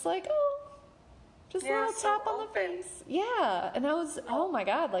she's just like, oh, just a little tap on the face. Yeah. And I was, oh my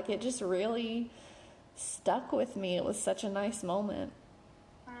God, like, it just really stuck with me. It was such a nice moment.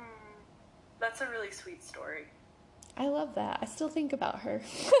 That's a really sweet story. I love that. I still think about her.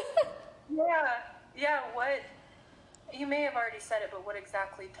 Yeah. What, you may have already said it, but what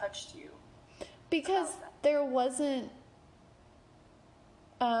exactly touched you? Because there wasn't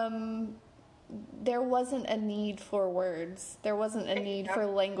a need for words. There wasn't a need for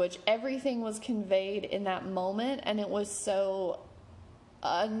language. Everything was conveyed in that moment, and it was so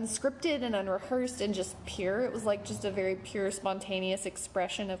unscripted and unrehearsed and just pure. It was like just a very pure, spontaneous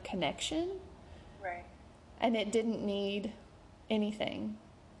expression of connection. Right. And it didn't need anything.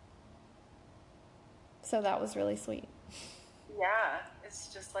 So that was really sweet. Yeah,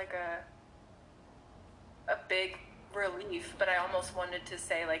 it's just like a big relief, but I almost wanted to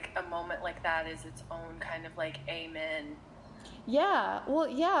say like a moment like that is its own kind of like amen. Yeah, well,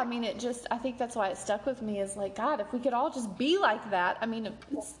 yeah, I mean, I think that's why it stuck with me, is like, God, if we could all just be like that. I mean,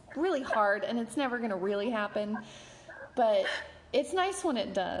 it's really hard, and it's never going to really happen, but it's nice when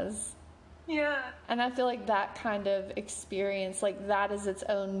it does. Yeah. And I feel like that kind of experience, like, that is its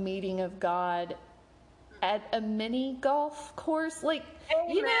own meeting of God at a mini golf course, like,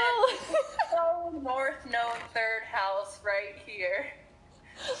 Amen. So North Known Third House right here.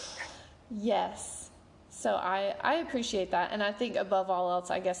 Yes. So I appreciate that. And I think above all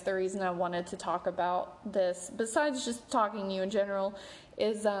else, I guess the reason I wanted to talk about this, besides just talking to you in general,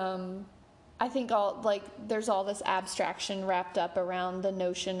 is I think there's all this abstraction wrapped up around the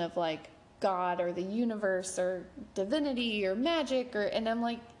notion of like God or the universe or divinity or magic, and I'm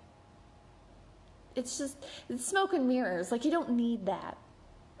like, it's smoke and mirrors. Like, you don't need that.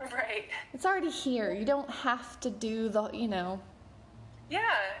 Right. It's already here. You don't have to do Yeah,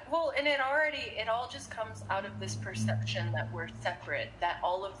 well, and it all just comes out of this perception that we're separate, that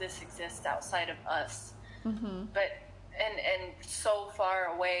all of this exists outside of us, but and so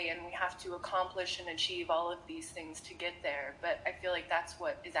far away, and we have to accomplish and achieve all of these things to get there. But I feel like that's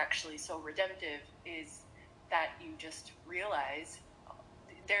what is actually so redemptive, is that you just realize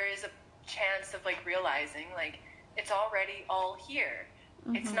there is a chance of like realizing like it's already all here.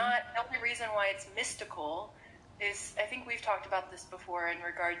 It's not, the only reason why it's mystical is, I think we've talked about this before in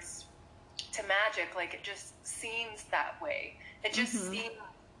regards to magic, like it just seems that way. It just seems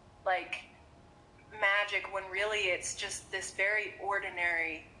like magic when really it's just this very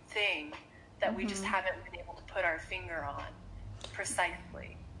ordinary thing that we just haven't been able to put our finger on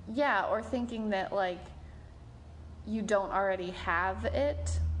precisely. Yeah, or thinking that like you don't already have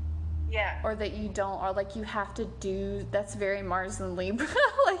it. Yeah. Or that you don't, or like you have to do, that's very Mars and Libra.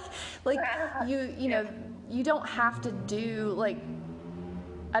 like you know, you don't have to do, like,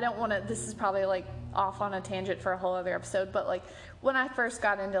 I don't want to, this is probably like off on a tangent for a whole other episode, but like when I first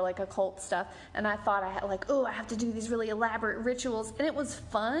got into like occult stuff, and I thought I had like, oh, I have to do these really elaborate rituals, and it was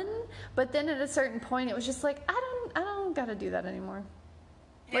fun, but then at a certain point it was just like, I don't got to do that anymore.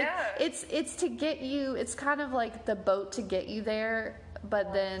 Like, it's to get you, it's kind of like the boat to get you there,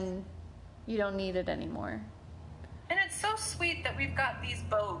 but then you don't need it anymore. And it's so sweet that we've got these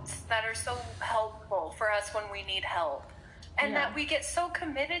boats that are so helpful for us when we need help. And that we get so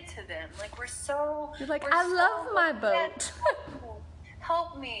committed to them. Like, you're like, I love my boat.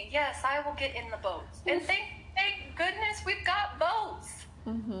 Help me. Yes, I will get in the boats. And thank goodness we've got boats.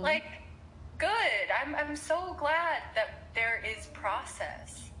 Like, good. I'm so glad that there is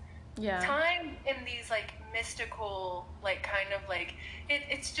process. Yeah. Time in these like mystical, like kind of like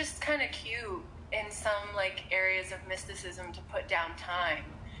it's just kind of cute in some like areas of mysticism to put down time,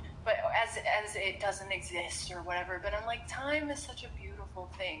 but as it doesn't exist or whatever. But I'm like, time is such a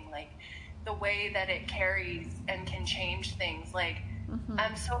beautiful thing, like the way that it carries and can change things. Like,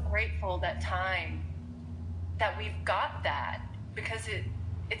 I'm so grateful that we've got that, because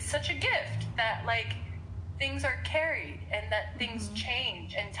it's such a gift that like things are carried and that things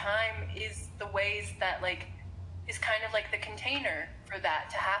change, and time is the ways that like is kind of like the container for that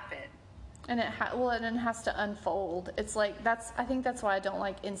to happen. And it has to unfold. It's like, I think that's why I don't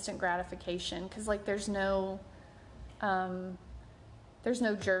like instant gratification, because like there's no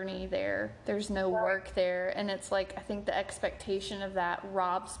journey there, there's no work there, and it's like, I think the expectation of that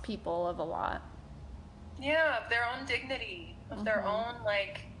robs people of a lot. Yeah, of their own dignity, of their own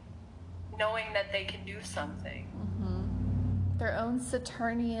like knowing that they can do something. Their own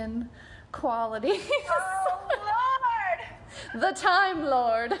Saturnian qualities. Oh Lord! The Time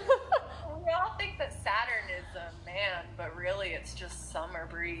Lord. We all think that Saturn is a man, but really it's just Summer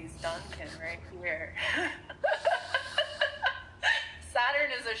Breeze Duncan right here.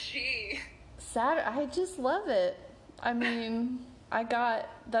 Saturn is a she. Saturn, I just love it. I mean,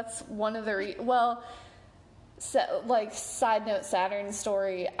 that's one of the, like, side note Saturn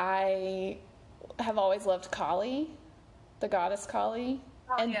story, I have always loved Kali, the goddess Kali,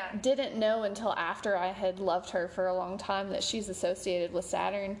 and didn't know until after I had loved her for a long time that she's associated with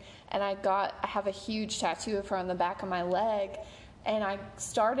Saturn. And I have a huge tattoo of her on the back of my leg, and I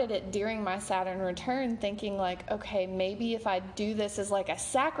started it during my Saturn return thinking like, okay, maybe if I do this as like a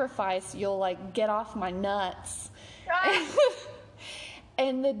sacrifice, you'll like get off my nuts.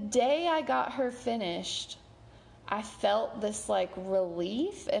 And the day I got her finished, I felt this like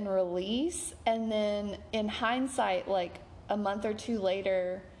relief and release. And then in hindsight, like a month or two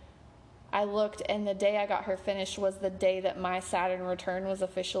later, I looked, and the day I got her finished was the day that my Saturn return was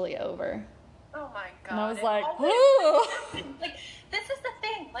officially over. Oh my God. And I was like, whoo! Like, this is the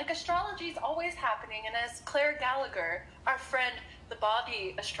thing. Like, astrology is always happening. And as Claire Gallagher, our friend, the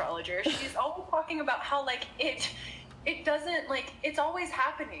body astrologer, she's always talking about how, like, it doesn't, like, it's always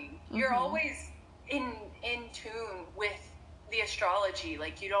happening. You're always in tune with the astrology.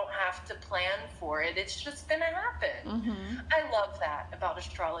 Like, you don't have to plan for it. It's just gonna happen. I love that about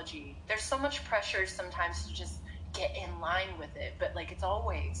astrology. There's so much pressure sometimes to just get in line with it, but like it's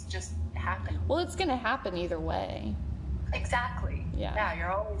always just happening. Well, it's gonna happen either way. Exactly. Yeah,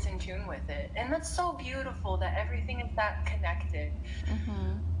 you're always in tune with it, and that's so beautiful that everything is that connected.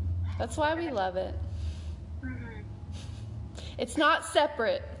 That's why we love it. It's not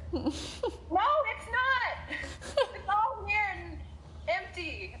separate. No, it's not. It's all here and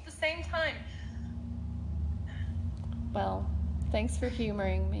empty at the same time. Well, thanks for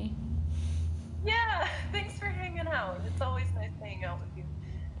humoring me. Yeah, thanks for hanging out. It's always nice to hang out with you.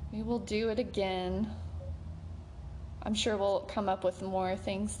 We will do it again. I'm sure we'll come up with more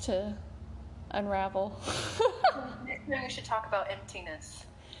things to unravel. Next time we should talk about emptiness.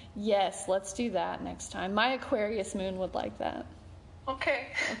 Yes, let's do that next time. My Aquarius moon would like that. Okay.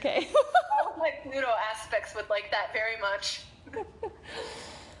 All of my Pluto aspects would like that very much.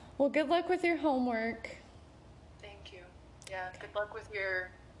 Well, good luck with your homework. Thank you. Yeah, good luck with your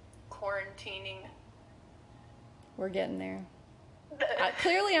quarantining. We're getting there.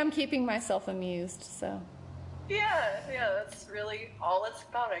 Clearly, I'm keeping myself amused, so. Yeah, that's really all it's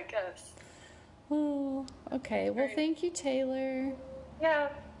about, I guess. Oh, okay. Well, thank you, Taylor. Yeah,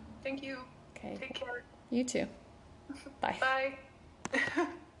 thank you. Okay. Take care. You too. Bye. Bye.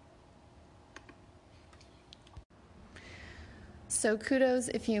 So kudos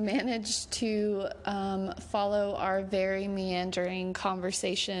if you managed to follow our very meandering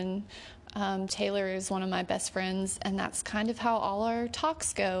conversation. Taylor is one of my best friends, and that's kind of how all our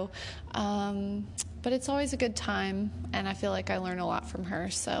talks go. But it's always a good time, and I feel like I learn a lot from her.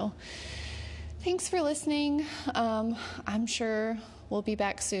 So thanks for listening. I'm sure we'll be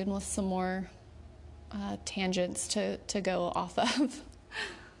back soon with some more tangents to go off of.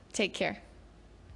 Take care.